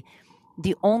unfortunately,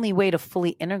 the only way to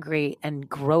fully integrate and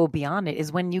grow beyond it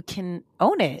is when you can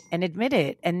own it and admit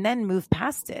it and then move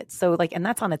past it. So like, and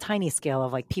that's on a tiny scale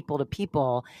of like people to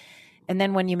people. And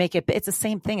then when you make it, it's the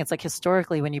same thing. It's like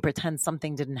historically, when you pretend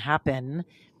something didn't happen,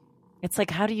 it's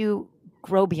like, how do you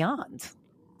grow beyond?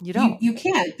 You don't. You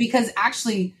can't, because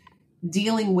actually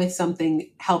dealing with something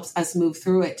helps us move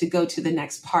through it to go to the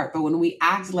next part. But when we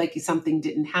act like something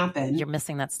didn't happen, you're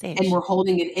missing that stage. And we're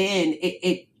holding it in,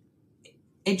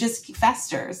 it just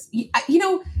festers.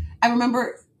 I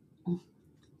remember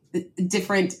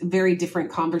very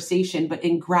different conversation, but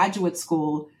in graduate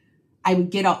school, I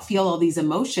would feel all these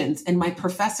emotions. And my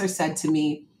professor said to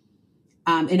me,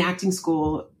 in acting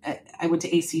school, I went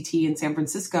to ACT in San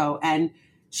Francisco, and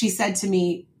she said to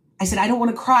me, I said, I don't want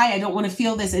to cry. I don't want to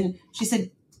feel this. And she said,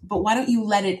 but why don't you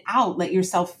let it out? Let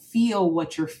yourself feel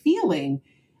what you're feeling.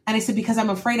 And I said, because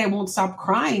I'm afraid I won't stop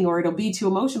crying or it'll be too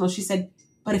emotional. She said,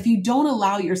 but if you don't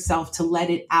allow yourself to let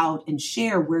it out and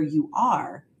share where you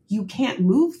are, you can't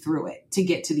move through it to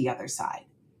get to the other side.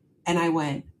 And I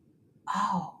went,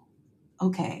 oh,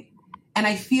 okay. And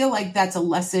I feel like that's a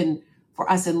lesson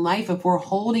for us in life. If we're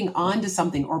holding on to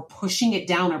something or pushing it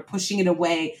down or pushing it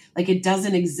away, like it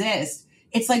doesn't exist,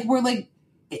 it's like we're like,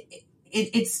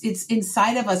 it's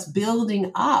inside of us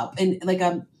building up, and like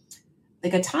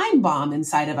a time bomb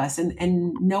inside of us.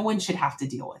 And no one should have to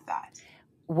deal with that.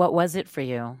 What was it for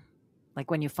you?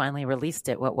 Like when you finally released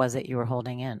it, what was it you were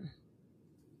holding in?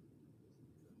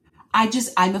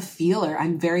 I'm a feeler.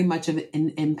 I'm very much of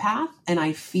an empath, and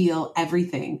I feel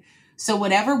everything. So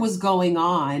whatever was going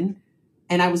on,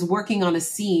 and I was working on a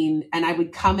scene, and I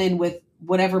would come in with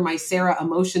whatever my Sarah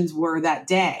emotions were that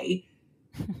day.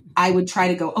 I would try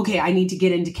to go, okay, I need to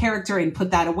get into character and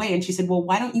put that away. And she said, well,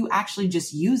 why don't you actually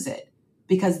just use it?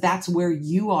 Because that's where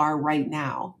you are right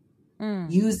now.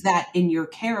 Use that in your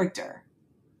character.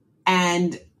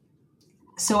 And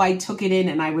so I took it in,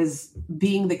 and I was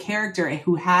being the character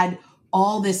who had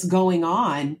all this going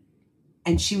on.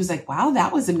 And she was like, wow,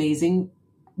 that was amazing.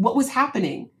 What was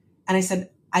happening? And I said,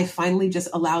 I finally just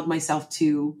allowed myself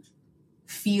to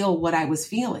feel what I was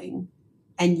feeling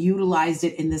and utilized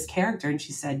it in this character. And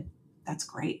she said, that's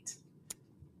great.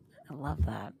 I love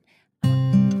that.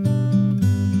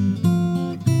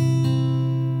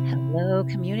 Hello,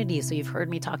 community. So you've heard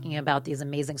me talking about these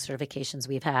amazing certifications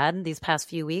we've had these past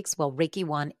few weeks. Well, Reiki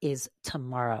 1 is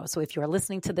tomorrow. So if you're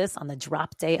listening to this on the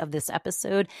drop day of this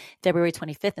episode, February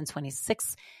 25th and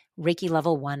 26th, Reiki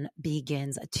Level 1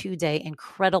 begins, a 2-day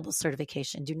incredible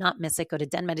certification. Do not miss it. Go to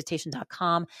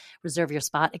denmeditation.com, reserve your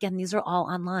spot. Again, these are all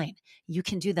online. You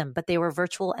can do them, but they were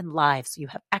virtual and live. So you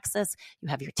have access. You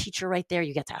have your teacher right there.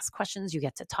 You get to ask questions. You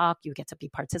get to talk. You get to be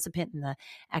participant in the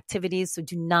activities. So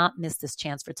do not miss this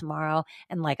chance for tomorrow.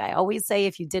 And like I always say,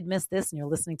 if you did miss this and you're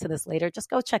listening to this later, just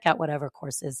go check out whatever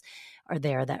courses are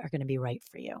there that are going to be right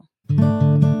for you.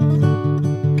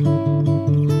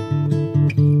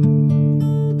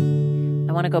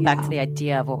 I want to go back to the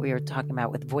idea of what we were talking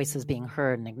about with voices being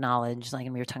heard and acknowledged, like,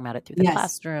 and we were talking about it through the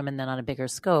classroom and then on a bigger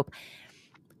scope.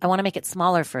 I want to make it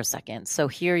smaller for a second. So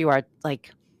here you are,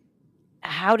 like,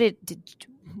 how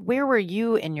where were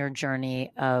you in your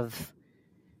journey of,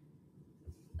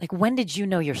 like, when did you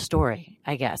know your story,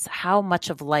 I guess? How much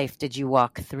of life did you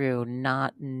walk through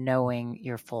not knowing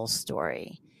your full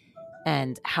story?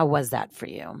 And how was that for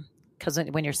you? Because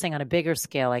when you're saying on a bigger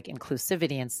scale, like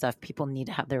inclusivity and stuff, people need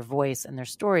to have their voice and their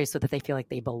story so that they feel like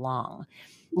they belong.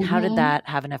 Mm-hmm. How did that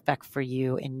have an effect for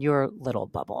you in your little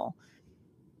bubble?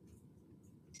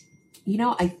 You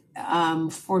know,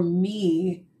 for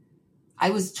me, I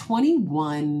was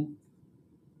 21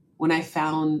 when I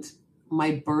found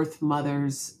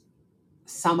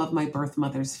some of my birth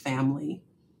mother's family.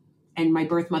 And my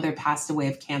birth mother passed away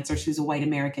of cancer. She was a white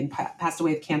American, passed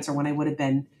away of cancer when I would have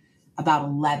been about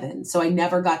 11. So I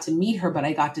never got to meet her, but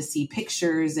I got to see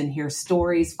pictures and hear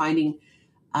stories, finding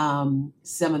some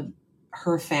of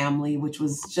her family, which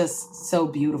was just so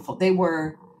beautiful. They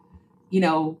were,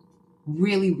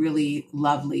 really, really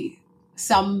lovely.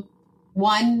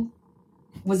 One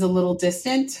was a little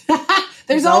distant.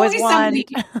 There's always somebody.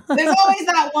 There's always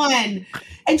that one.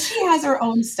 And she has her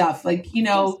own stuff. Like,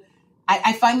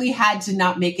 I finally had to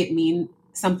not make it mean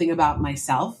something about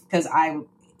myself, because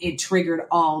it triggered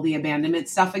all the abandonment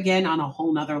stuff again on a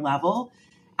whole nother level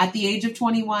at the age of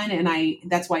 21. And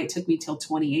that's why it took me till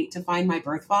 28 to find my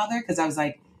birth father. Cause I was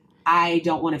like, I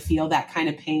don't want to feel that kind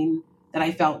of pain that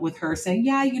I felt with her saying,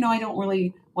 I don't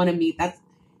really want to meet that.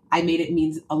 I made it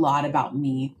mean a lot about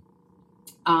me.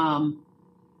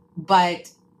 But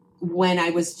when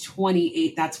I was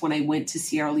 28, that's when I went to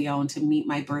Sierra Leone to meet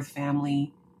my birth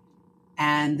family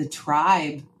and the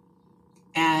tribe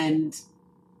and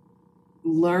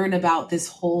learn about this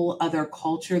whole other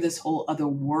culture, this whole other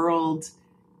world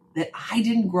that I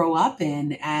didn't grow up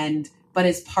in, but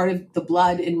it's part of the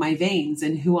blood in my veins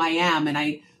and who I am. And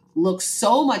I look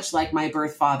so much like my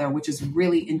birth father, which is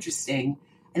really interesting.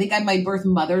 I think I have my birth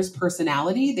mother's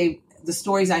personality. The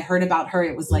stories I heard about her,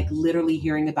 it was like literally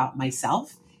hearing about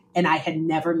myself, and I had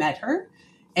never met her.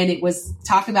 And it was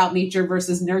talk about nature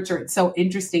versus nurture. It's so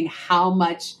interesting how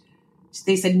much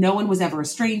they said no one was ever a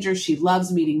stranger. She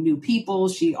loves meeting new people.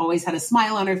 She always had a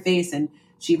smile on her face, and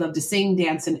she loved to sing,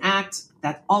 dance, and act.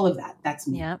 All of that. That's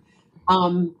me. Yeah.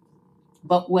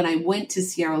 But when I went to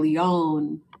Sierra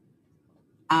Leone,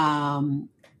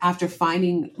 after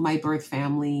finding my birth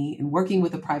family and working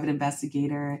with a private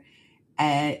investigator,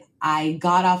 I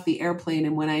got off the airplane,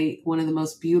 and one of the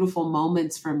most beautiful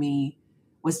moments for me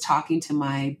was talking to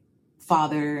my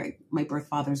birth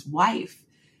father's wife.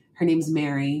 Her name's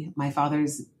Mary. My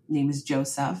father's name is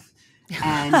Joseph.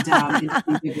 And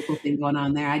interesting biblical thing going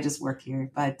on there. I just work here,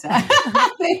 but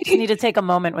you need to take a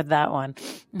moment with that one.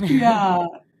 Yeah,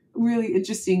 really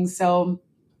interesting. So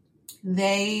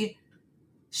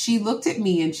she looked at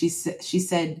me and she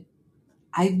said,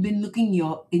 I've been looking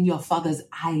in your father's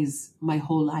eyes my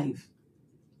whole life.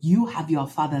 You have your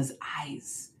father's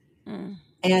eyes. Mm.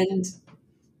 And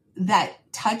that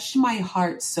touched my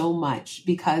heart so much,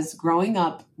 because growing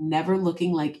up, never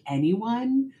looking like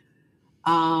anyone,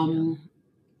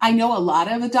 I know a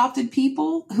lot of adopted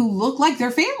people who look like their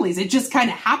families. It just kind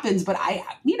of happens. But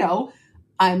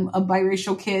I'm a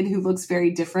biracial kid who looks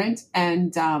very different.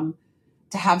 And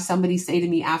to have somebody say to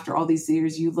me after all these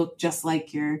years, you look just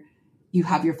like you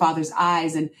have your father's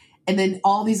eyes. And then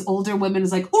all these older women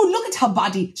is like, oh, look at her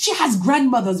body. She has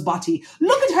grandmother's body.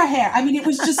 Look at her hair. I mean, it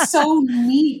was just so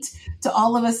neat to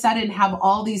all of a sudden have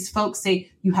all these folks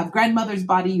say, you have grandmother's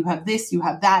body, you have this, you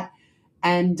have that.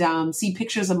 And see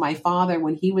pictures of my father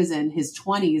when he was in his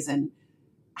 20s and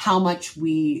how much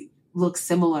we look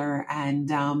similar.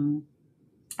 And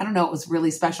I don't know, it was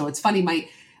really special. It's funny,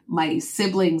 my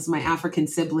siblings, my African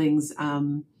siblings,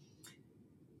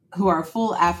 who are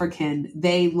full African,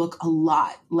 they look a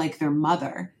lot like their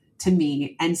mother to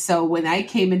me. And so when I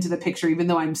came into the picture, even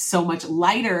though I'm so much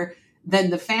lighter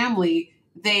than the family,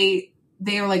 they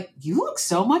were like, you look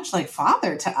so much like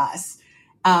father to us.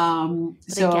 But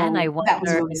So again, I that was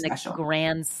wonder really in the special.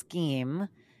 grand scheme,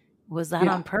 was that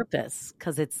Yeah. on purpose?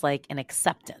 Because it's like an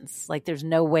acceptance. Like there's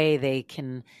no way they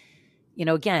can,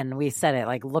 again, we said it,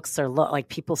 like looks are like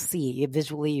people see,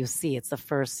 visually you see, it's the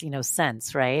first,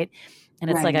 sense, right? And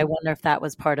it's like, I Right. wonder if that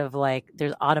was part of like,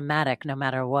 there's automatic no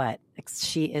matter what. Like,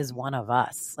 she is one of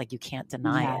us. Like you can't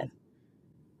deny Yeah. it.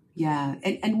 Yeah.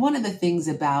 And one of the things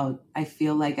about, I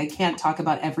feel like I can't talk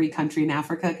about every country in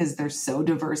Africa because they're so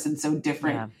diverse and so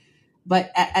different. Yeah.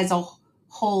 But as a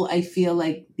whole, I feel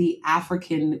like the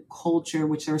African culture,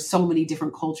 which there are so many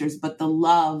different cultures, but the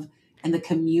love and the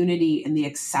community and the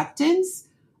acceptance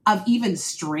of even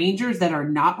strangers that are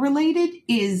not related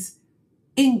is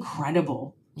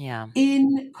incredible. Yeah.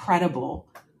 Incredible.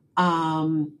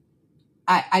 I've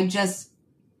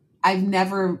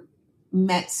never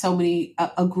met so many,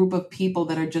 a group of people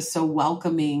that are just so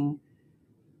welcoming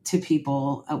to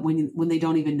people when they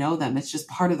don't even know them. It's just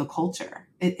part of the culture.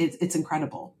 It's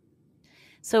incredible.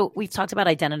 So we've talked about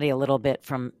identity a little bit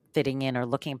from fitting in or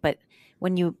looking, but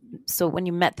when you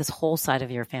met this whole side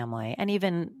of your family and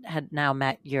even had now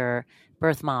met your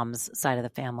birth mom's side of the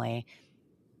family,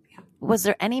 was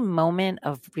there any moment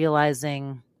of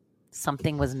realizing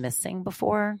something was missing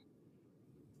before?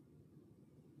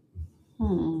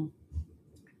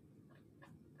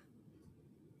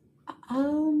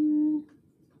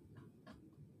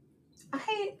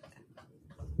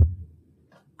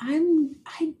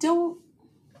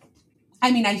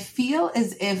 I feel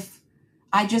as if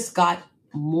I just got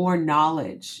more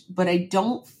knowledge, but I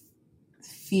don't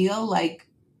feel like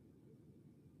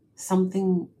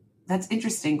something. That's an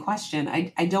interesting question.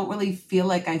 I don't really feel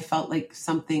like I felt like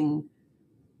something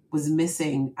was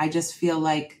missing. I just feel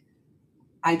like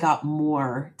I got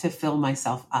more to fill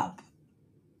myself up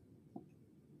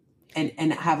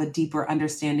and have a deeper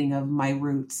understanding of my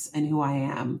roots and who I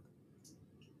am.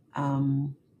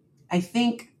 I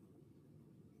think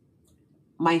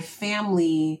my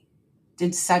family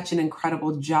did such an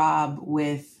incredible job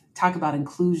with talk about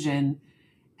inclusion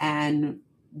and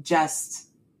just,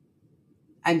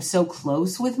 I'm so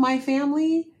close with my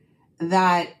family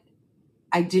that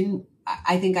I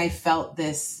think I felt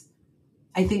this,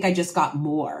 I think I just got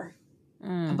more,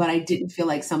 but I didn't feel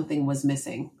like something was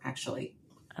missing, actually.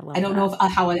 I don't know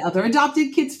how other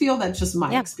adopted kids feel. That's just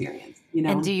my experience.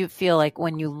 And do you feel like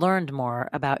when you learned more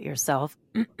about yourself,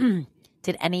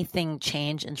 did anything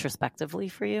change introspectively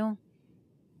for you?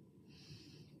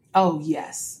 Oh,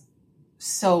 yes.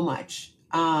 So much.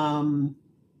 I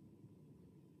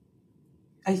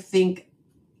think,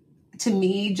 to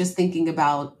me, just thinking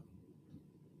about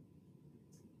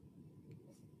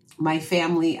my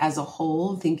family as a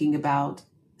whole, thinking about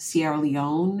Sierra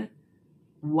Leone,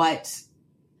 what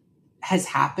has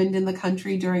happened in the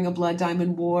country during a Blood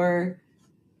Diamond War,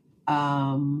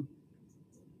 and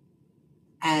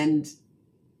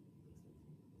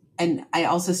I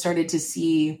also started to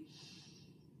see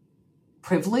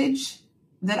privilege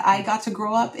that I got to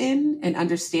grow up in and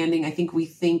understanding. I think we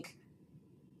think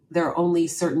there are only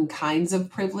certain kinds of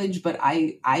privilege, but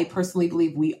I personally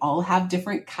believe we all have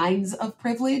different kinds of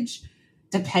privilege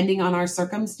depending on our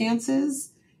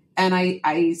circumstances. And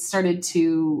I started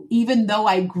to, even though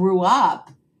I grew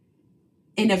up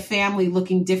in a family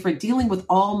looking different, dealing with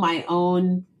all my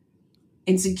own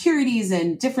insecurities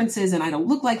and differences, and I don't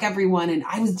look like everyone, and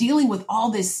I was dealing with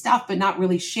all this stuff, but not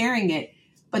really sharing it.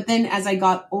 But then as I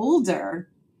got older,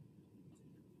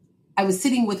 I was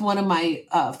sitting with one of my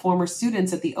former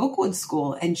students at the Oakwood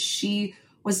School, and she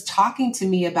was talking to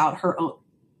me about her own,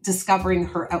 discovering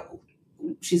her,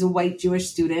 she's a white Jewish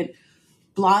student,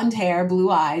 blonde hair, blue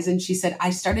eyes. And she said, I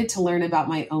started to learn about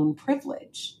my own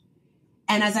privilege.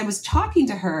 And as I was talking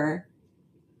to her,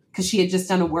 because she had just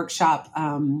done a workshop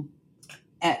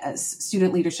at a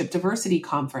student leadership diversity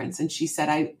conference. And she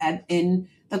said, in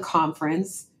the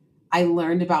conference, I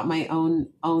learned about my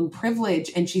own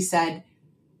privilege. And she said,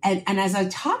 and as I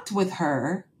talked with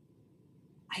her,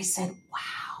 I said,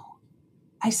 wow,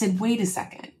 I said, wait a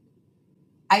second.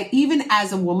 Even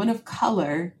as a woman of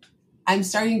color, I'm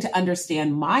starting to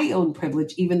understand my own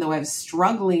privilege, even though I was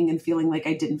struggling and feeling like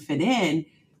I didn't fit in,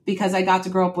 because I got to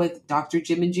grow up with Dr.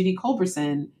 Jim and Judy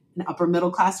Culberson, an upper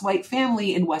middle class white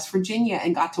family in West Virginia,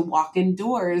 and got to walk in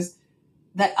doors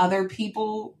that other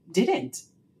people didn't,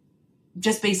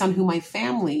 just based on who my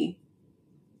family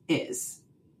is.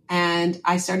 And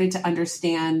I started to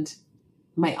understand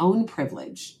my own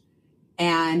privilege.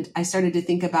 And I started to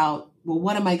think about, well,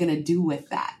 what am I going to do with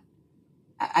that?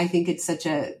 I think it's such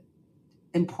a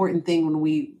important thing when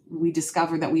we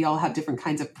discover that we all have different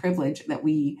kinds of privilege, that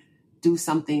we do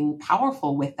something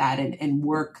powerful with that and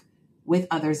work with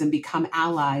others and become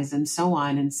allies and so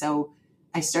on. And so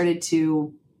I started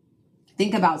to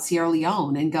think about Sierra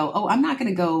Leone and go, oh, I'm not going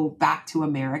to go back to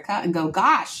America and go,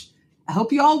 gosh, I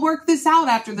hope you all work this out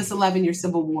after this 11-year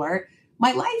civil war.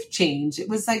 My life changed. It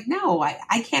was like, no,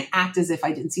 I can't act as if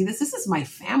I didn't see this. This is my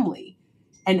family.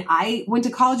 And I went to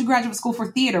college and graduate school for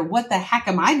theater. What the heck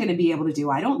am I going to be able to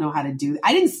do? I don't know how to do.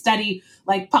 I didn't study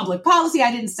like public policy.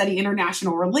 I didn't study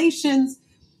international relations.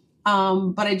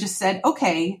 But I just said,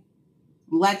 okay,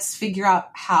 let's figure out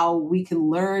how we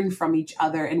can learn from each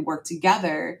other and work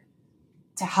together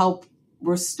to help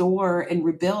restore and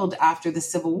rebuild after the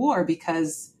Civil War,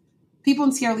 because people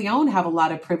in Sierra Leone have a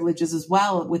lot of privileges as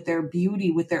well, with their beauty,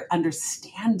 with their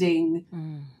understanding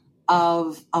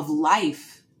of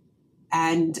life.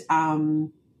 And I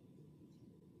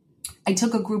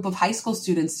took a group of high school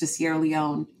students to Sierra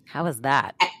Leone. How was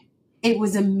that? It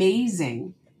was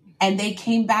amazing. And they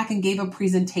came back and gave a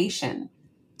presentation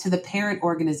to the parent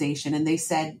organization. And they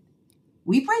said,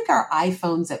 we break our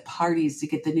iPhones at parties to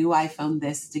get the new iPhone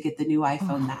this, to get the new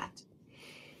iPhone that.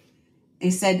 They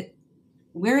said,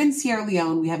 we're in Sierra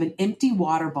Leone. We have an empty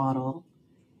water bottle.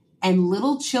 And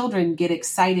little children get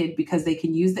excited because they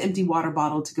can use the empty water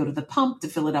bottle to go to the pump to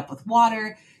fill it up with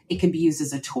water. It can be used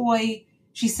as a toy.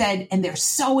 She said, and they're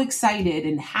so excited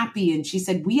and happy. And she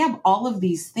said, we have all of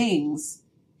these things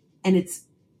and it's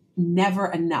never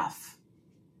enough.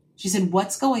 She said,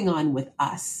 what's going on with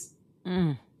us?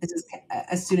 This is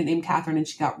a student named Catherine, and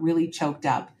she got really choked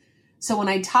up. So when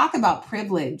I talk about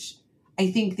privilege, I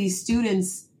think these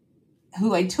students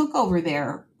who I took over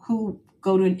there, who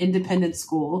go to an independent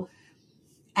school,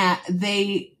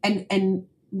 they and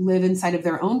live inside of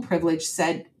their own privilege,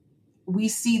 said, we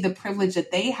see the privilege that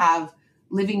they have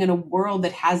living in a world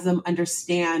that has them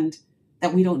understand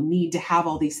that we don't need to have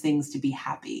all these things to be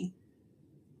happy.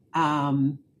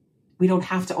 We don't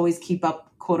have to always keep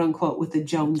up, quote unquote, with the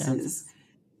Joneses.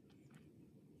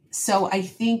 So I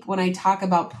think when I talk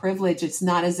about privilege, it's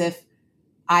not as if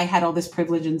I had all this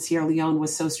privilege and Sierra Leone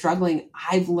was so struggling.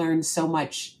 I've learned so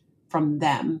much from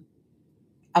them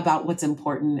about what's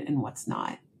important and what's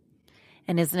not.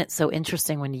 And isn't it so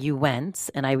interesting when you went,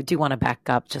 and I do want to back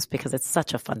up just because it's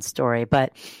such a fun story,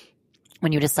 but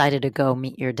when you decided to go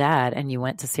meet your dad and you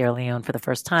went to Sierra Leone for the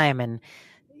first time and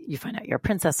you find out you're a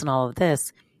princess and all of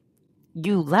this,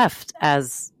 you left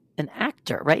as an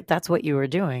actor, right? That's what you were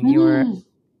doing. You were,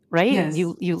 right? Yes.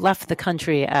 You left the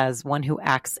country as one who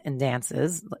acts and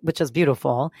dances, which is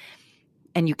beautiful.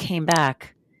 And you came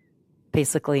back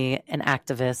basically an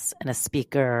activist and a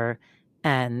speaker.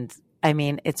 And I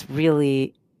mean, it's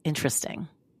really interesting.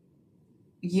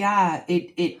 Yeah,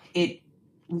 it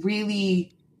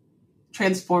really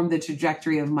transformed the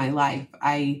trajectory of my life.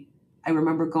 I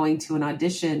remember going to an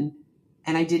audition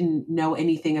and I didn't know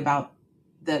anything about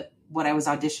what I was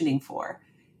auditioning for.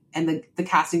 And the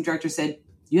casting director said,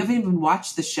 you haven't even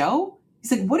watched the show?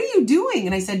 He's like, what are you doing?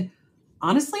 And I said,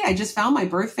 honestly, I just found my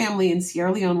birth family in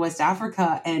Sierra Leone, West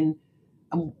Africa, and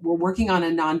we're working on a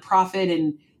nonprofit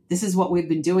and this is what we've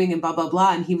been doing and blah, blah,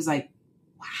 blah. And he was like,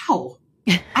 wow,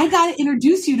 I got to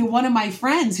introduce you to one of my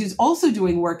friends who's also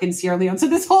doing work in Sierra Leone. So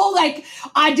this whole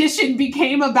audition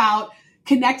became about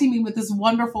connecting me with this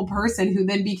wonderful person who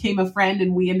then became a friend,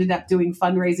 and we ended up doing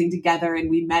fundraising together and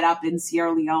we met up in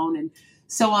Sierra Leone and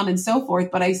so on and so forth.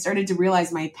 But I started to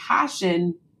realize my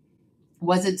passion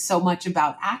wasn't so much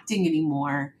about acting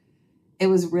anymore. It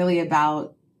was really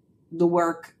about the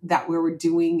work that we were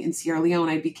doing in Sierra Leone.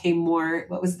 I became more,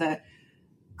 what was the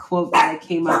quote that I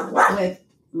came up with?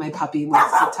 My puppy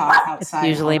wants to talk outside. It's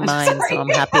usually mine, so I'm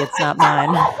happy it's not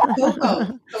mine.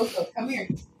 Coco, come here.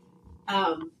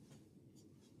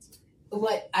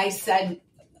 What I said,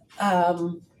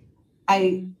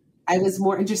 I was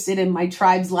more interested in my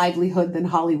tribe's livelihood than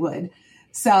Hollywood.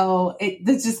 So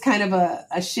that's just kind of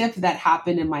a shift that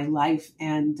happened in my life.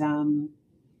 And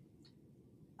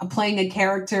playing a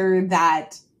character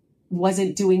that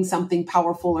wasn't doing something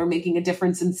powerful or making a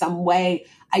difference in some way,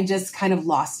 I just kind of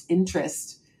lost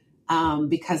interest.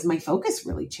 because my focus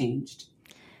really changed.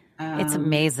 It's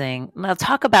amazing. Now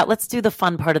let's do the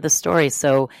fun part of the story.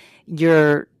 So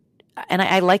and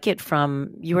I like it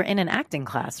you were in an acting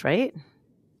class, right?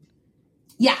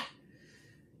 Yeah.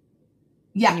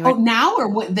 Yeah. Now or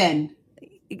what then?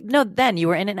 No, then you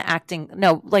were in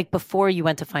like before you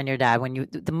went to find your dad,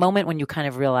 the moment when you kind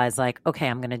of realized like, okay,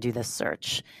 I'm going to do this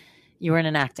search. You were in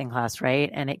an acting class, right?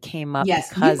 And it came up.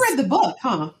 Yes. You've read the book,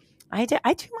 huh? I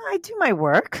do my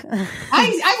work.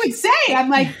 I would say, I'm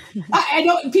like,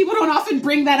 people don't often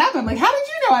bring that up. I'm like, how did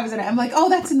you know I was in it? I'm like, oh,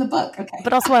 that's in the book. Okay.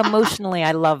 But also emotionally,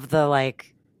 I love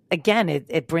again,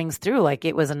 it brings through, like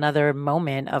it was another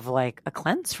moment of like a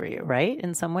cleanse for you, right?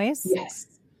 In some ways. Yes.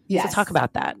 Yes. So talk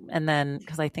about that. And then,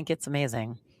 because I think it's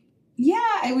amazing. Yeah.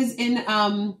 I was in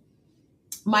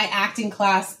my acting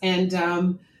class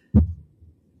and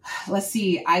let's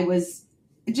see, I was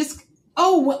just,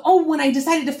 when I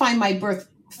decided to find my birth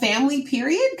family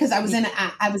period, because I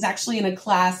was actually in a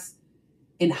class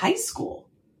in high school.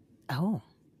 Oh.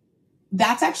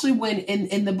 That's actually when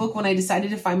in the book, when I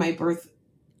decided to find my birth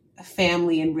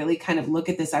family and really kind of look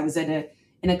at this, I was in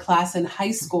a class in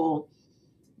high school,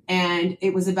 and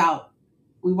it was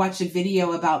we watched a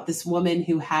video about this woman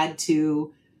who had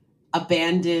to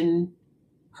abandon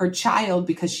her child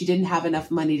because she didn't have enough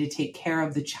money to take care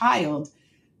of the child.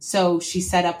 So she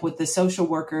set up with the social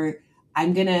worker,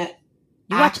 I'm going to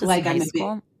act like I'm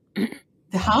a bit.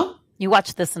 Huh? You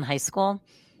watched this in high school?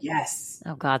 Yes.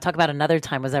 Oh God. Talk about another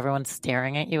time. Was everyone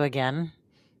staring at you again?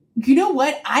 You know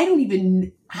what? I don't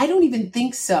even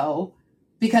think so,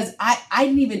 because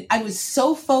I was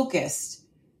so focused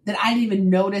that I didn't even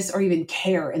notice or even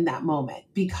care in that moment,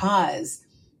 because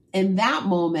in that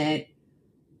moment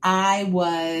I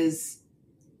was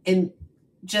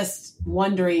just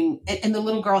wondering, and the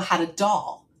little girl had a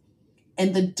doll,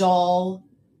 and the doll,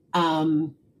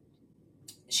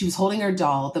 she was holding her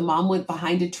doll. The mom went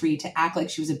behind a tree to act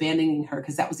like she was abandoning her,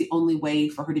 because that was the only way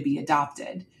for her to be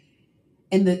adopted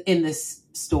in this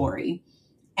story.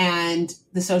 And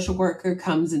the social worker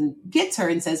comes and gets her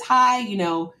and says, hi,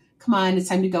 come on, it's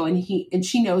time to go. And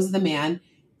she knows the man,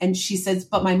 and she says,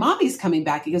 but my mommy's coming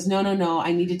back. He goes, no,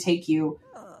 I need to take you.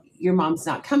 Your mom's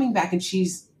not coming back. And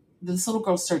this little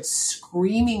girl starts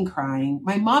screaming, crying,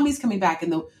 my mommy's coming back.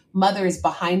 And the mother is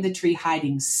behind the tree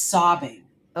hiding, sobbing.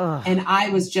 Ugh. And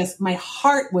my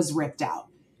heart was ripped out,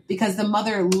 because the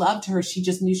mother loved her. She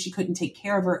just knew she couldn't take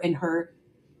care of her. And her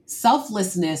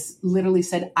selflessness literally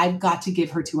said, I've got to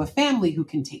give her to a family who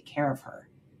can take care of her,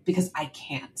 because I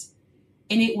can't.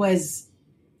 And it was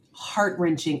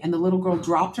heart-wrenching. And the little girl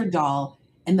dropped her doll,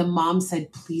 and the mom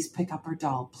said, please pick up her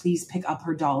doll. Please pick up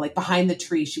her doll. Like behind the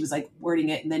tree, she was like wording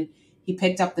it. And then he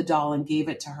picked up the doll and gave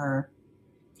it to her,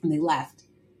 and they left.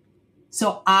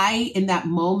 So in that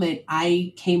moment,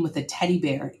 I came with a teddy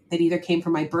bear that either came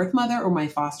from my birth mother or my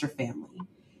foster family.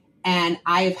 And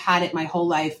I have had it my whole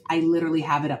life. I literally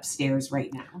have it upstairs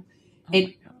right now.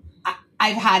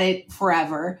 I've had it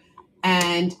forever.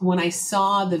 And when I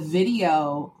saw the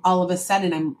video, all of a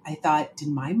sudden I thought, did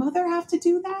my mother have to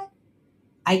do that?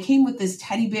 I came with this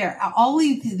teddy bear. All of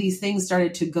these things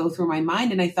started to go through my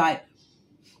mind. And I thought,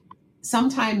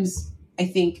 sometimes I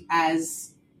think as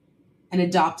an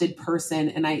adopted person,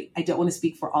 and I don't want to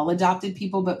speak for all adopted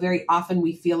people, but very often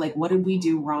we feel like, what did we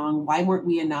do wrong? Why weren't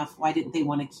we enough? Why didn't they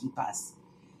want to keep us?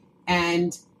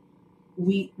 And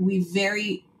we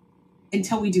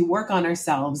until we do work on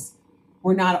ourselves,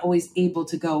 we're not always able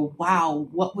to go, wow,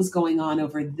 what was going on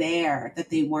over there that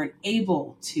they weren't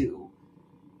able to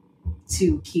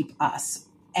keep us?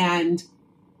 And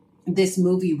this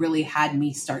movie really had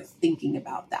me start thinking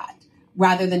about that,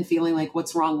 rather than feeling like,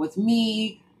 what's wrong with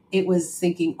me? It was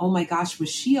thinking, oh my gosh, was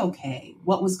she okay?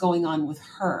 What was going on with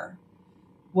her?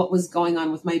 What was going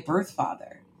on with my birth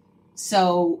father?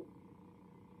 So,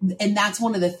 and that's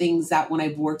one of the things that when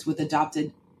I've worked with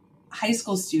adopted high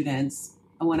school students,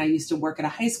 and when I used to work at a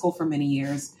high school for many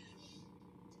years,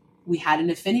 we had an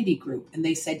affinity group, and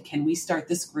they said, can we start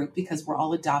this group? Because we're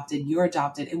all adopted, you're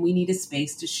adopted, and we need a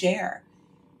space to share.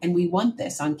 And we want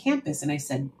this on campus. And I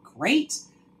said, great.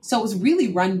 So it was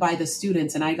really run by the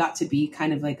students, and I got to be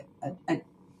kind of like a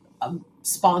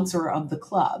sponsor of the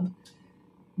club.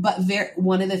 But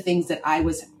one of the things that I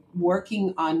was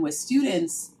working on with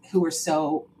students who were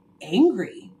so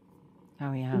angry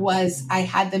was I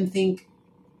had them think,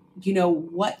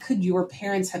 what could your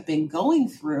parents have been going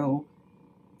through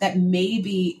that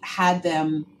maybe had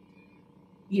them,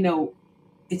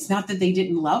 it's not that they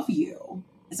didn't love you.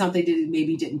 It's not that they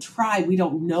maybe didn't try. We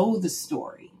don't know the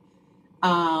story.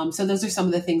 So those are some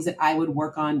of the things that I would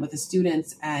work on with the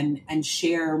students and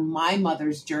share my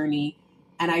mother's journey.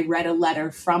 And I read a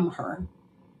letter from her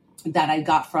that I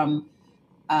got from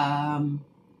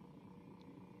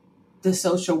the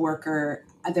social worker.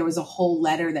 There was a whole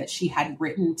letter that she had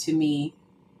written to me.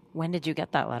 When did you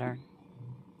get that letter?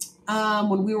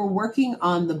 When we were working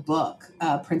on the book,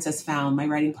 Princess Found, my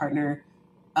writing partner,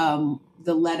 the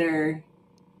letter,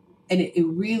 and it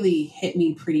really hit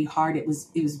me pretty hard. It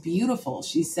was beautiful.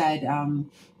 She said,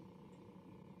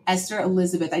 Esther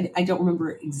Elizabeth, I don't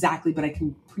remember exactly, but I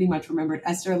can pretty much remember it.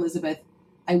 Esther Elizabeth,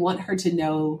 I want her to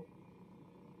know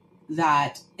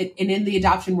that, and in the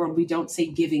adoption world, we don't say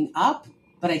giving up,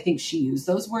 but I think she used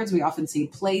those words. We often say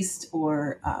placed,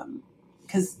 or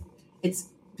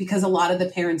because a lot of the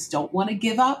parents don't want to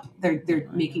give up. They're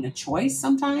making a choice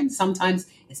sometimes. Sometimes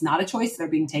it's not a choice. They're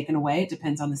being taken away. It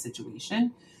depends on the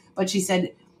situation. But she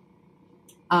said,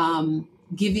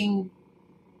 giving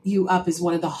you up is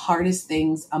one of the hardest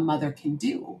things a mother can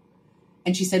do.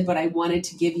 And she said, but I wanted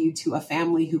to give you to a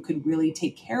family who could really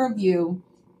take care of you.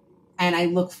 And I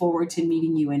look forward to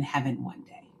meeting you in heaven one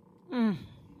day. Mm.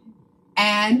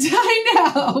 And I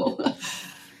know.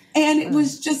 And it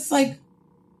was just like,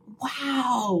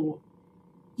 wow.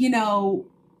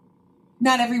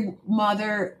 Not every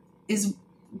mother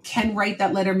can write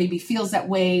that letter, maybe feels that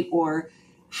way, or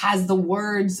has the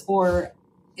words, or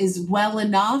is well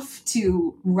enough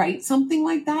to write something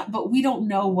like that. But we don't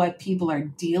know what people are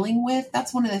dealing with.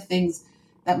 That's one of the things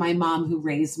that my mom, who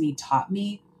raised me, taught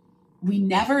me. We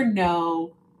never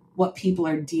know what people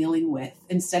are dealing with.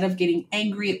 Instead of getting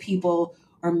angry at people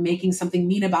or making something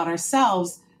mean about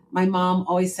ourselves, my mom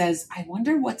always says, I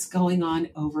wonder what's going on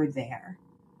over there.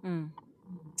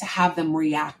 To have them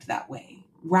react that way,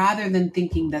 rather than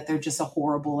thinking that they're just a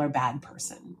horrible or bad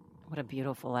person. What a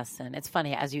beautiful lesson. It's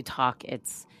funny, as you talk,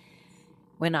 it's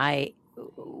when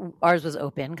ours was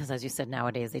open, because as you said,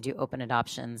 nowadays they do open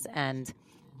adoptions. And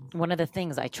one of the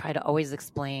things I try to always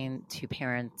explain to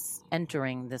parents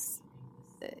entering this,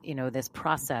 this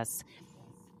process,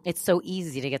 it's so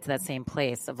easy to get to that same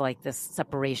place of like this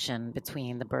separation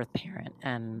between the birth parent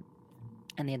and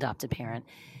the adopted parent.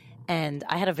 And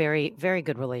I had a very, very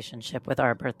good relationship with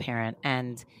our birth parent.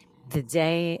 And the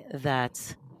day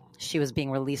that she was being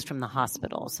released from the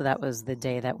hospital, so that was the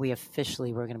day that we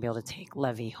officially were going to be able to take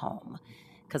Levy home,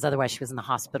 because otherwise she was in the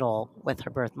hospital with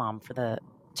her birth mom for the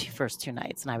first 2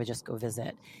 nights, and I would just go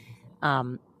visit.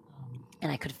 And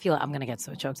I could feel I'm going to get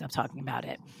so choked up talking about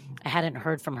it. I hadn't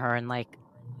heard from her in like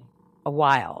a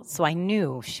while, so I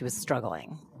knew she was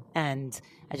struggling. And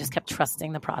I just kept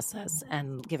trusting the process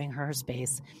and giving her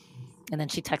space. And then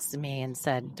she texted me and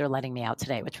said, they're letting me out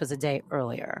today, which was a day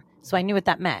earlier. So I knew what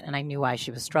that meant, and I knew why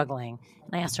she was struggling.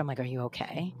 And I asked her, I'm like, are you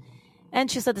okay? And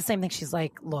she said the same thing. She's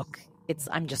like, look,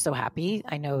 I'm just so happy.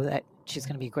 I know that she's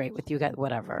going to be great with you guys,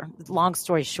 whatever. Long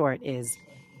story short is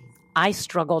I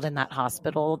struggled in that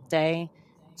hospital day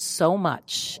so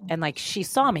much. And like, she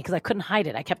saw me because I couldn't hide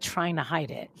it. I kept trying to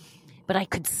hide it. But I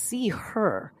could see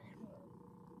her,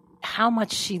 how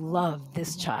much she loved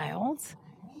this child.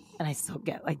 And I still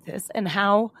get like this, and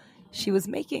how she was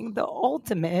making the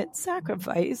ultimate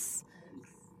sacrifice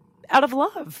out of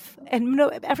love. And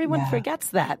everyone forgets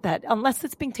that unless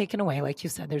it's being taken away, like you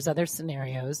said, there's other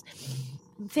scenarios.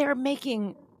 They're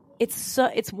making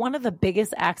it's one of the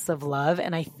biggest acts of love.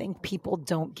 And I think people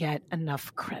don't get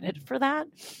enough credit for that,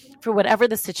 for whatever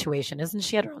the situation is. And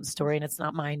she had her own story, and it's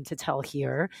not mine to tell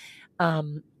here.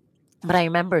 But I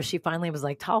remember she finally was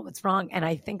like, Tal, what's wrong? And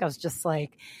I think I was just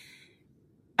like,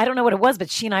 I don't know what it was, but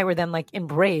she and I were then like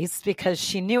embraced, because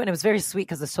she knew, and it was very sweet,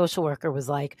 because the social worker was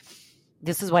like,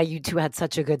 this is why you two had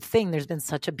such a good thing. There's been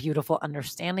such a beautiful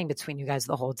understanding between you guys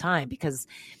the whole time, because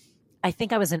I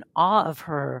think I was in awe of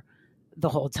her the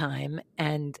whole time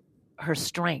and her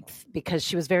strength, because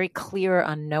she was very clear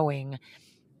on knowing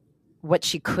what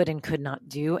she could and could not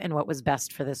do and what was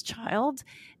best for this child.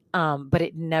 But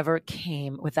it never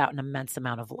came without an immense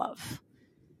amount of love.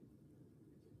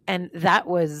 And that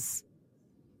was,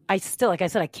 I still, like I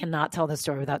said, I cannot tell the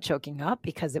story without choking up,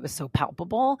 because it was so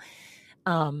palpable.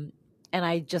 And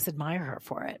I just admire her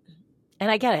for it. And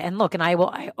I get it. And look, and I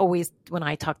always, when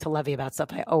I talk to Levy about stuff,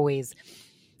 I always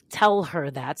tell her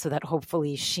that, so that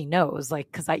hopefully she knows, like,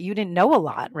 because you didn't know a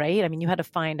lot, right? I mean, you had to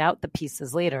find out the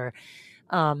pieces later.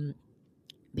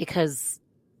 Because,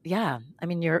 yeah, I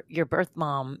mean, your birth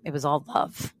mom, it was all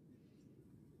love.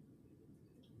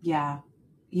 Yeah.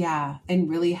 Yeah. And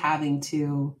really having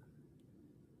to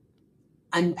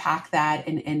unpack that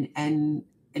and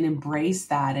embrace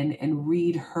that and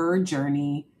read her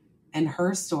journey and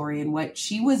her story and what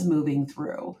she was moving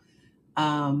through.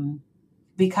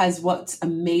 Because what's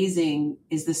amazing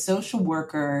is the social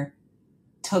worker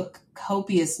took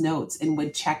copious notes and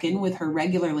would check in with her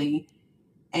regularly.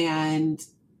 And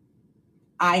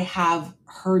I have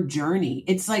her journey.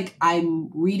 It's like I'm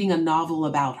reading a novel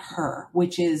about her,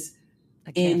 which is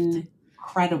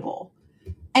incredible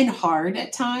and hard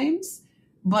at times,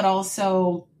 but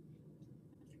also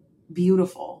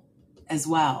beautiful as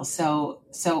well. So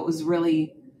it was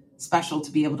really special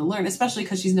to be able to learn, especially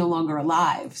because she's no longer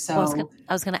alive. So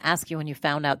I was going to ask you, when you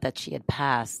found out that she had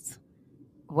passed,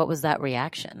 what was that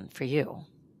reaction for you?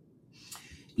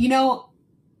 You know,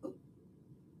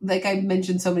 like I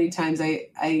mentioned so many times,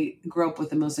 I grew up with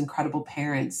the most incredible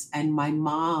parents, and my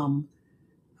mom,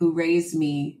 who raised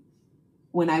me,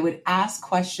 when I would ask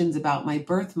questions about my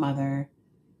birth mother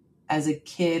as a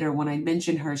kid, or when I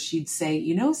mentioned her, she'd say,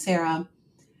 you know, Sarah,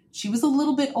 she was a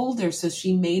little bit older, so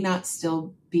she may not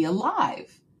still be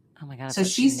alive. Oh my God. So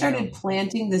she started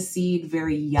planting the seed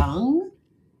very young,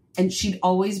 and she'd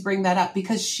always bring that up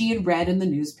because she had read in the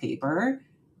newspaper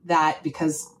that,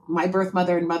 because my birth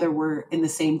mother and mother were in the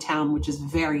same town, which is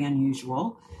very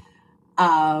unusual.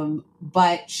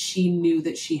 But she knew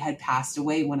that she had passed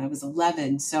away when I was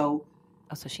 11. So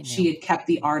she had kept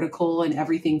the article and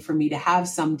everything for me to have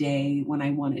someday when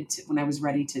I was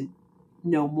ready to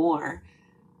know more.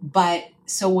 But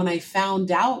so when I found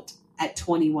out at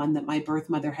 21 that my birth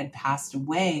mother had passed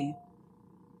away,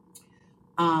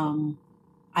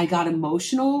 I got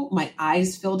emotional. My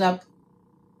eyes filled up.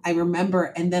 I remember.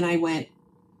 And then I went,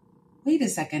 wait a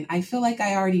second. I feel like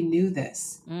I already knew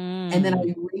this. And then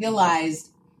I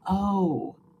realized,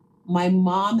 oh, my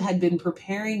mom had been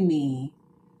preparing me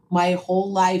my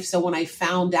whole life. So when I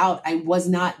found out, I was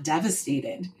not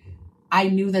devastated. I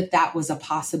knew that that was a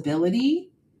possibility.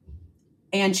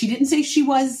 And she didn't say she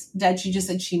was dead. She just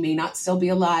said she may not still be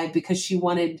alive, because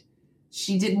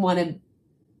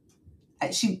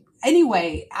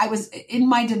anyway, I was in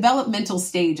my developmental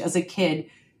stage as a kid.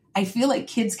 I feel like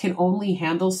kids can only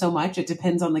handle so much. It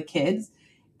depends on the kids.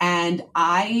 And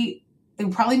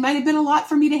it probably might have been a lot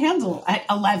for me to handle at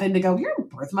 11 to go, your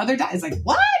birth mother died. It's like,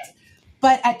 what?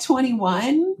 But at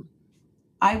 21,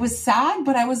 I was sad,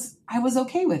 but I was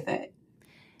okay with it.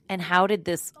 And how did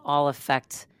this all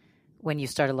affect when you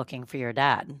started looking for your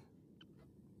dad?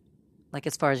 Like,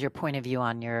 as far as your point of view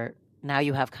on now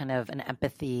you have kind of an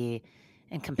empathy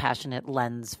and compassionate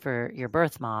lens for your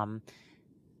birth mom.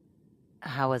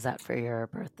 How was that for your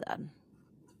birth dad?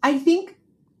 I think,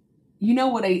 you know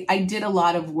what, I did a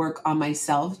lot of work on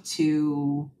myself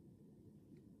to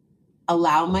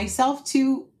allow myself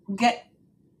to get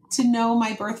to know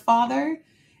my birth father.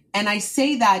 And I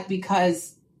say that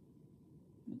because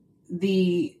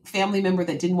the family member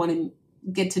that didn't want to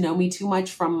get to know me too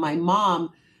much from my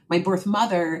mom, my birth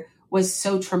mother, was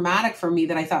so traumatic for me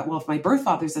that I thought, well, if my birth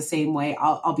father's the same way,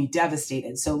 I'll be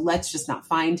devastated. So let's just not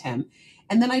find him.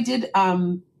 And then I did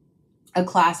a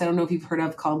class, I don't know if you've heard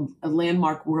of, called A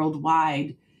Landmark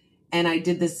Worldwide. And I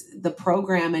did the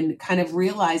program, and kind of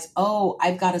realized, oh,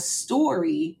 I've got a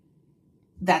story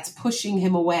that's pushing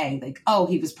him away. Like, oh,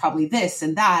 he was probably this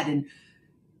and that. And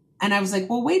I was like,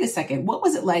 well, wait a second. What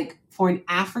was it like for an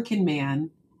African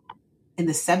man in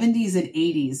the 70s and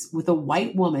 80s with a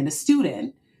white woman, a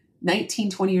student, 19,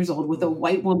 20 years old, with a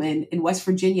white woman in West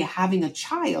Virginia having a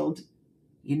child?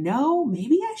 You know,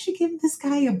 maybe I should give this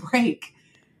guy a break.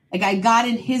 Like, I got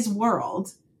in his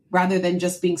world rather than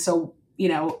just being so,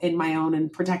 in my own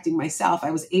and protecting myself.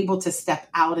 I was able to step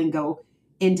out and go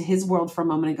into his world for a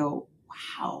moment and go,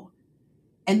 wow.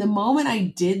 And the moment I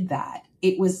did that,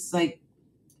 it was like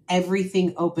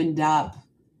everything opened up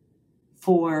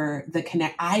for the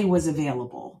connect. I was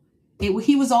available.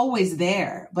 He was always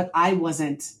there, but I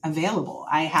wasn't available.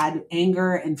 I had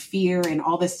anger and fear and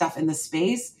all this stuff in the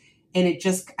space. And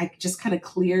I just kind of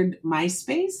cleared my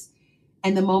space.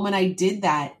 And the moment I did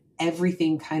that,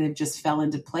 everything kind of just fell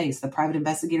into place. The private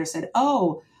investigator said,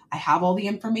 oh, I have all the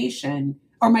information.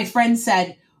 Or my friend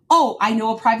said, oh, I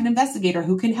know a private investigator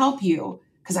who can help you,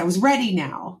 because I was ready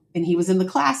now. And he was in the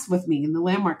class with me, in the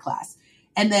Landmark class.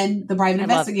 And then the private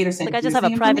investigator said, I just have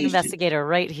a private investigator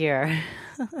right here.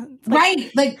 Right.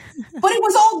 Like, but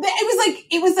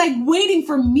it was like waiting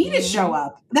for me to show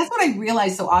up. That's what I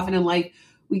realized so often in life.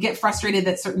 We get frustrated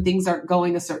that certain things aren't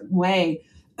going a certain way.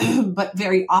 But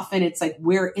very often it's like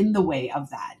we're in the way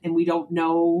of that. And we don't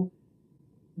know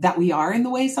that we are in the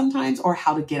way sometimes, or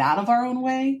how to get out of our own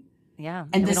way. Yeah.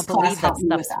 And this we don't believe that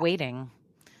stuff's that. waiting.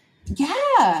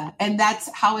 Yeah. And that's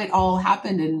how it all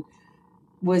happened, and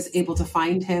was able to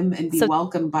find him and be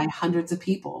welcomed by hundreds of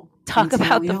people. Talk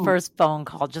about the first phone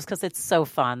call, just because it's so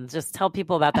fun. Just tell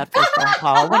people about that first phone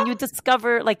call. When you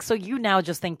discover, so you now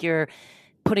just think you're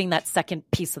putting that second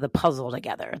piece of the puzzle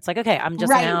together. It's like, okay, I'm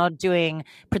just now doing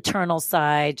paternal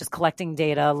side, just collecting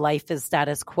data. Life is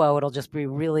status quo. It'll just be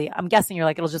really, I'm guessing you're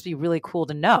like, it'll just be really cool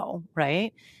to know,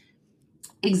 right?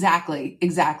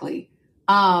 Exactly.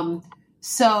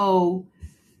 So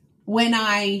when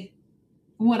I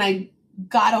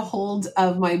got a hold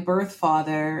of my birth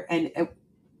father, and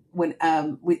when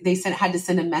they had to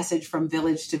send a message from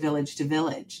village to village to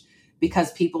village,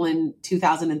 because people in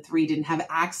 2003 didn't have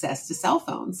access to cell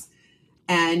phones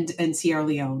and in Sierra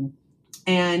Leone.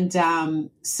 And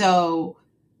so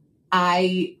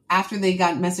after they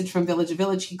got a message from village to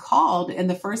village, he called. And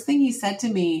the first thing he said to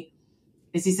me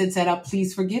is he said, Sarah,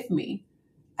 please forgive me.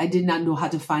 I did not know how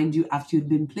to find you after you'd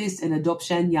been placed in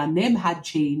adoption. Your name had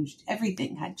changed.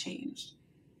 Everything had changed.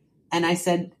 And I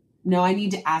said, no, I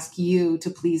need to ask you to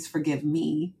please forgive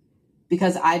me,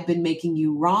 because I've been making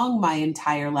you wrong my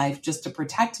entire life just to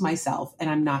protect myself, and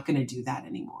I'm not going to do that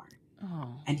anymore. Oh.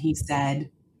 And he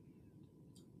said,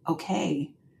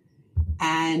 okay.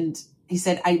 And he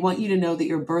said, I want you to know that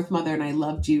your birth mother and I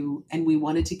loved you, and we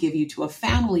wanted to give you to a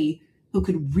family who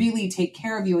could really take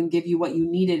care of you and give you what you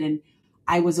needed. And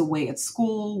I was away at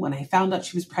school when I found out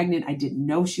she was pregnant. I didn't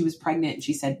know she was pregnant. And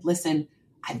she said, listen,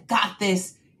 I've got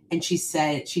this. And she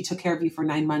said, she took care of you for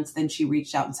 9 months. Then she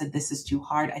reached out and said, this is too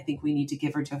hard. I think we need to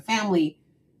give her to a family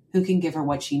who can give her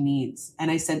what she needs.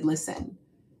 And I said, listen,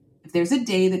 if there's a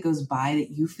day that goes by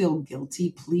that you feel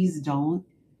guilty, please don't.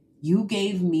 You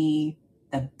gave me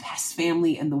the best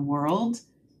family in the world.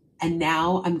 And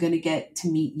now I'm going to get to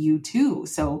meet you too.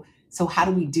 So how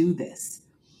do we do this?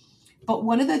 But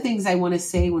one of the things I want to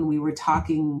say when we were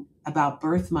talking about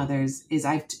birth mothers is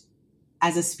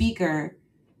as a speaker,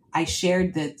 I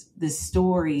shared this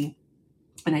story,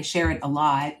 and I share it a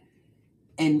lot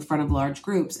in front of large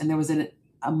groups. And there was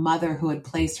a mother who had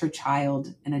placed her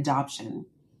child in adoption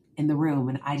in the room,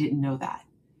 and I didn't know that.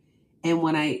 And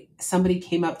when somebody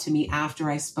came up to me after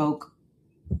I spoke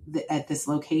at this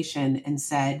location and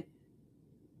said,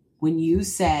 when you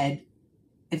said,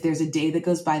 if there's a day that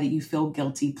goes by that you feel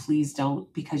guilty, please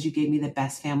don't, because you gave me the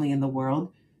best family in the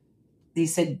world. They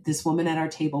said this woman at our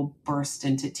table burst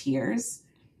into tears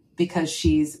because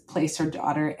she's placed her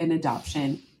daughter in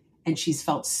adoption and she's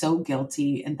felt so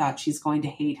guilty and thought she's going to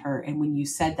hate her. And when you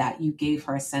said that, you gave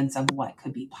her a sense of what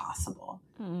could be possible.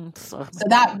 So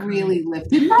that really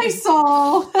lifted my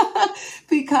soul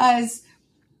because,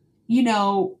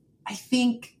 I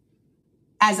think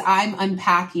as I'm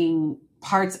unpacking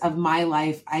parts of my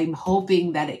life, I'm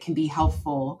hoping that it can be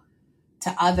helpful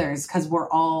to others, because we're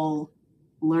all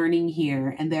learning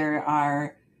here. And there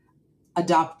are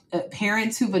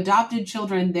parents who've adopted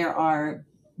children. There are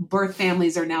birth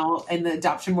families are now in the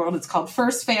adoption world. It's called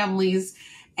first families.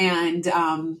 And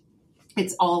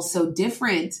it's all so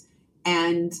different.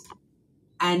 And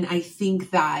I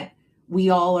think that we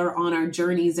all are on our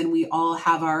journeys and we all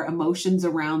have our emotions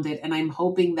around it. And I'm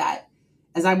hoping that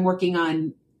as I'm working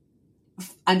on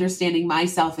understanding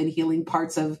myself and healing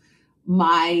parts of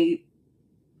my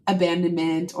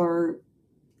abandonment or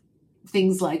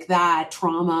things like that,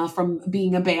 trauma from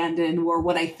being abandoned or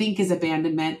what I think is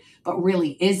abandonment, but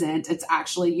really isn't. It's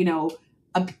actually,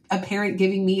 a parent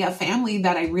giving me a family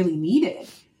that I really needed.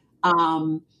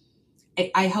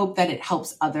 I hope that it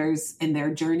helps others in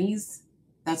their journeys.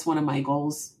 That's one of my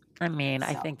goals.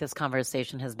 I think this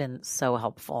conversation has been so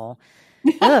helpful.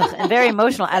 And very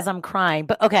emotional as I'm crying.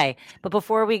 But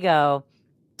before we go,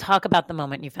 talk about the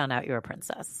moment you found out you were a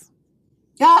princess.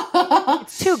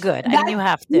 It's too good. And you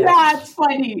have to. Yeah, it's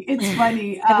funny. And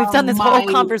we've done this whole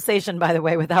conversation, by the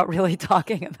way, without really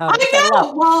talking about it. I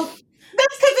know. Well,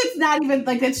 that's because it's not even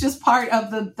it's just part of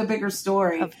the bigger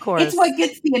story. Of course. It's what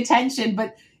gets the attention,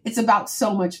 but it's about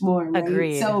so much more. Right?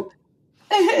 Agreed.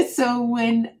 So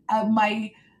when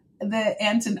the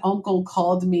aunt and uncle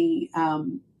called me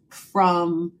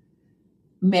from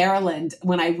Maryland,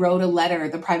 when I wrote a letter,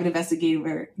 the private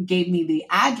investigator gave me the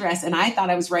address, and I thought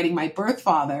I was writing my birth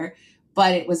father,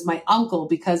 but it was my uncle,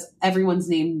 because everyone's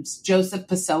name's Joseph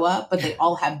Pessoa, but they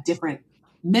all have different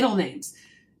middle names.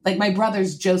 Like my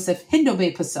brother's Joseph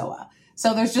Hindobe Pessoa.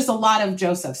 So there's just a lot of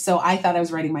Joseph. So I thought I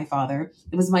was writing my father.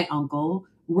 It was my uncle.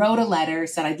 Wrote a letter,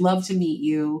 said, I'd love to meet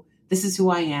you. This is who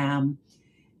I am.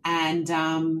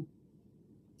 And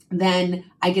then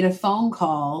I get a phone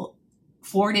call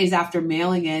 4 days after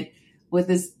mailing it with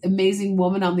this amazing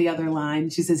woman on the other line.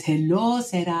 She says, hello,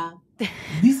 Sarah.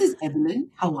 This is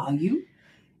Evelyn. How are you?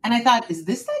 And I thought, is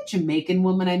this that Jamaican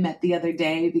woman I met the other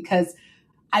day? Because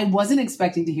I wasn't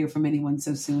expecting to hear from anyone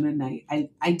so soon. And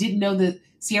I didn't know the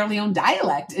Sierra Leone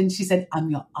dialect. And she said, I'm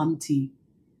your auntie.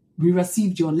 We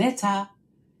received your letter.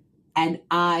 And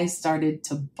I started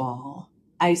to bawl.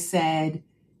 I said,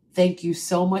 Thank you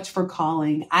so much for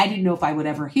calling. I didn't know if I would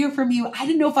ever hear from you. I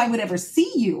didn't know if I would ever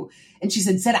see you. And she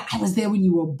said, I was there when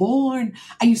you were born.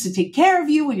 I used to take care of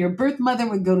you when your birth mother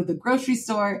would go to the grocery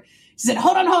store. She said,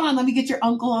 hold on. Let me get your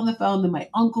uncle on the phone. Then my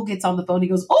uncle gets on the phone. He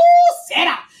goes, oh,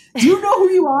 Sarah, do you know who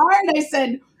you are? And I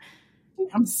said,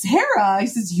 I'm Sarah. He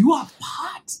says, you are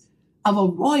part of a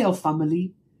royal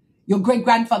family. Your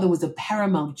great-grandfather was a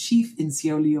paramount chief in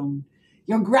Sierra Leone.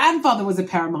 Your grandfather was a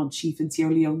paramount chief in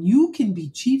Sierra Leone. You can be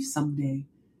chief someday.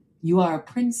 You are a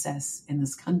princess in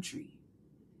this country.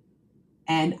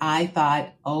 And I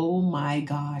thought, oh my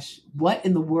gosh, what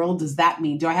in the world does that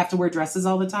mean? Do I have to wear dresses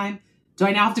all the time? Do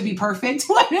I now have to be perfect?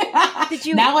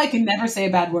 Now I can never say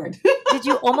a bad word. Did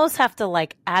you almost have to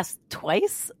like ask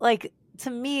twice? Like to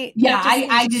me, yeah,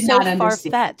 I did not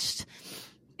understand. Far-fetched.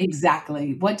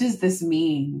 Exactly. What does this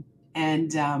mean?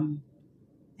 And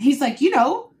he's like,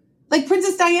 like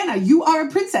Princess Diana, you are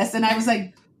a princess. And I was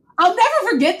like, I'll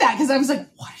never forget that because I was like,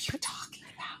 what are you talking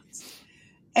about?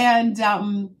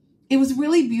 And it was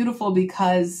really beautiful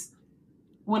because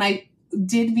when I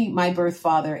did meet my birth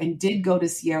father and did go to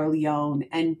Sierra Leone,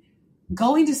 and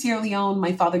going to Sierra Leone,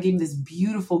 my father gave me this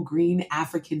beautiful green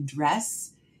African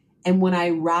dress. And when I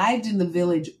arrived in the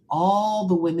village, all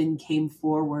the women came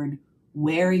forward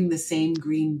wearing the same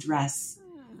green dress,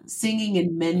 singing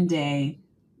in Mende,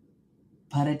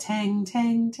 pa-da-tang,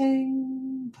 tang,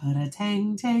 tang,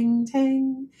 pa-da-tang, tang,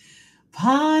 tang,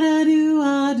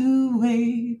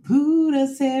 pa-da-do-a-do-way, Puda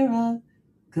Sarah,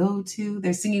 go to.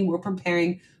 They're singing, we're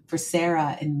preparing for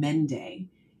Sarah in Mende.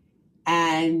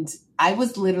 And I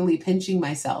was literally pinching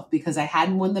myself because I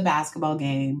hadn't won the basketball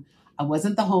game. I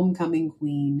wasn't the homecoming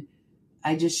queen.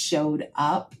 I just showed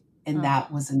up, and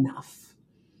that was enough.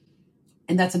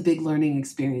 And that's a big learning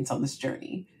experience on this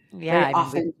journey. Yeah. Very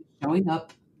often showing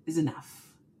up is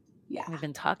enough. Yeah. We've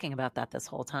been talking about that this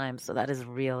whole time. So that is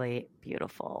really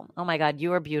beautiful. Oh my God,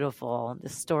 you are beautiful.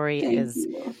 This story Thank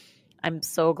you. I'm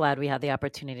so glad we had the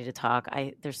opportunity to talk.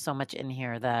 There's so much in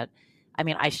here that,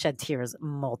 I shed tears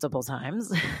multiple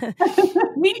times.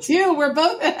 Me too. We're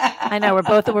both. I know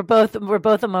we're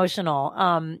both emotional.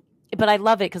 But I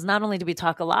love it because not only do we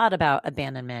talk a lot about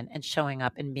abandonment and showing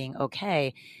up and being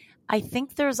okay, I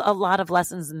think there's a lot of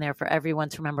lessons in there for everyone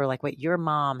to remember, like what your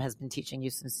mom has been teaching you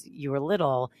since you were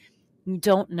little. You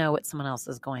don't know what someone else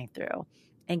is going through,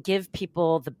 and give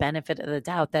people the benefit of the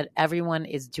doubt that everyone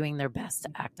is doing their best to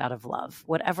act out of love,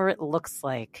 whatever it looks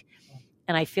like.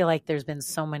 And I feel like there's been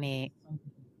so many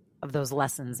of those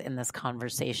lessons in this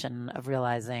conversation of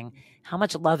realizing how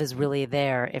much love is really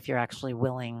there if you're actually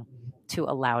willing to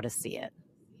allow to see it.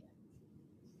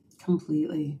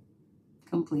 Completely.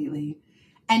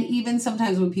 And even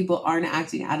sometimes when people aren't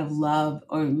acting out of love,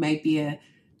 or it might be a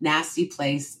nasty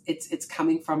place, it's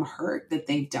coming from hurt that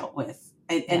they've dealt with.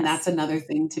 And that's another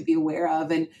thing to be aware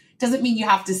of. And doesn't mean you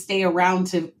have to stay around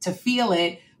to feel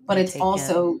it, but it's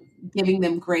also giving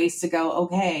them grace to go,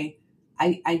 okay,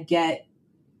 I get,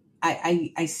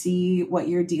 I see what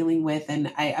you're dealing with,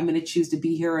 and I'm going to choose to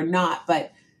be here or not,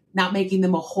 but not making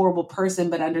them a horrible person,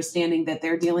 but understanding that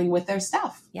they're dealing with their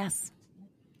stuff. Yes.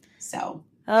 So.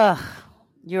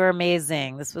 You're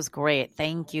amazing. This was great.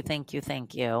 Thank you.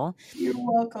 You're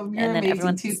welcome. You're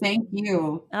amazing too. Thank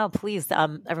you. Oh, please.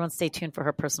 Everyone stay tuned for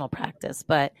her personal practice.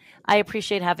 But I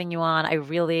appreciate having you on. I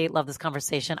really love this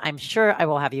conversation. I'm sure I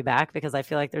will have you back because I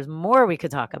feel like there's more we could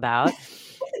talk about.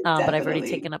 But I've already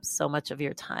taken up so much of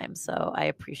your time. So I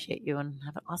appreciate you and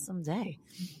have an awesome day.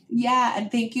 Yeah.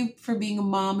 And thank you for being a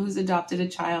mom who's adopted a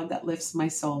child that lifts my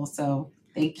soul. So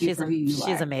thank you for who you are.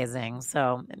 She's amazing.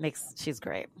 So she's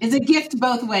great. It's a gift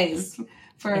both ways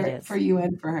for you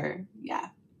and for her. Yeah.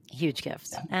 Huge gift.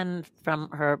 So. And from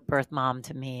her birth mom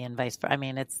to me and vice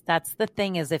versa. That's the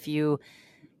thing is if you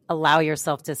allow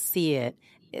yourself to see it,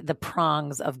 the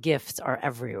prongs of gifts are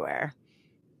everywhere.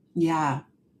 Yeah.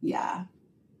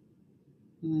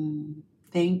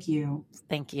 Thank you.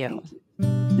 Thank you.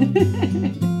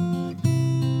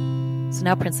 So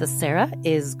now Princess Sarah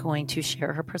is going to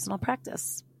share her personal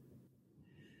practice.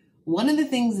 One of the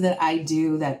things that I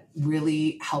do that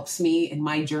really helps me in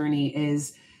my journey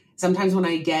is sometimes when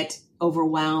I get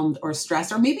overwhelmed or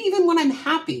stressed, or maybe even when I'm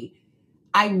happy,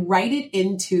 I write it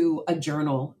into a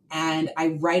journal and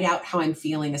I write out how I'm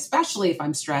feeling, especially if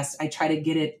I'm stressed. I try to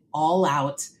get it all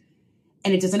out,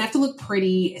 and it doesn't have to look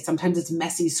pretty. Sometimes it's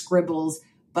messy scribbles,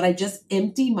 but I just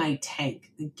empty my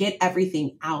tank, get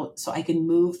everything out so I can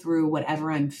move through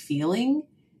whatever I'm feeling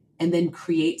and then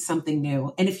create something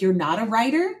new. And if you're not a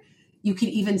writer, you can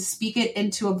even speak it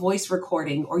into a voice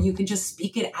recording, or you can just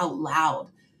speak it out loud,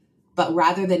 but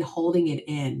rather than holding it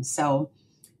in. So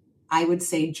I would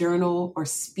say journal or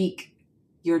speak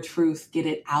your truth, get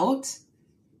it out,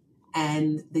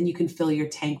 and then you can fill your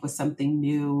tank with something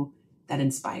new that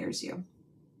inspires you.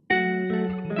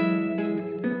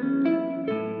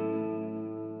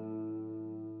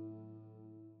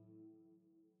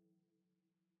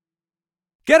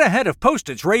 Get ahead of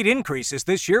postage rate increases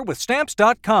this year with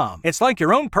Stamps.com. It's like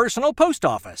your own personal post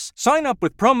office. Sign up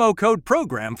with promo code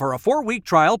PROGRAM for a 4-week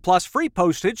trial plus free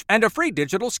postage and a free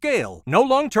digital scale. No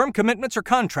long-term commitments or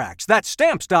contracts. That's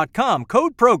Stamps.com,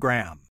 code PROGRAM.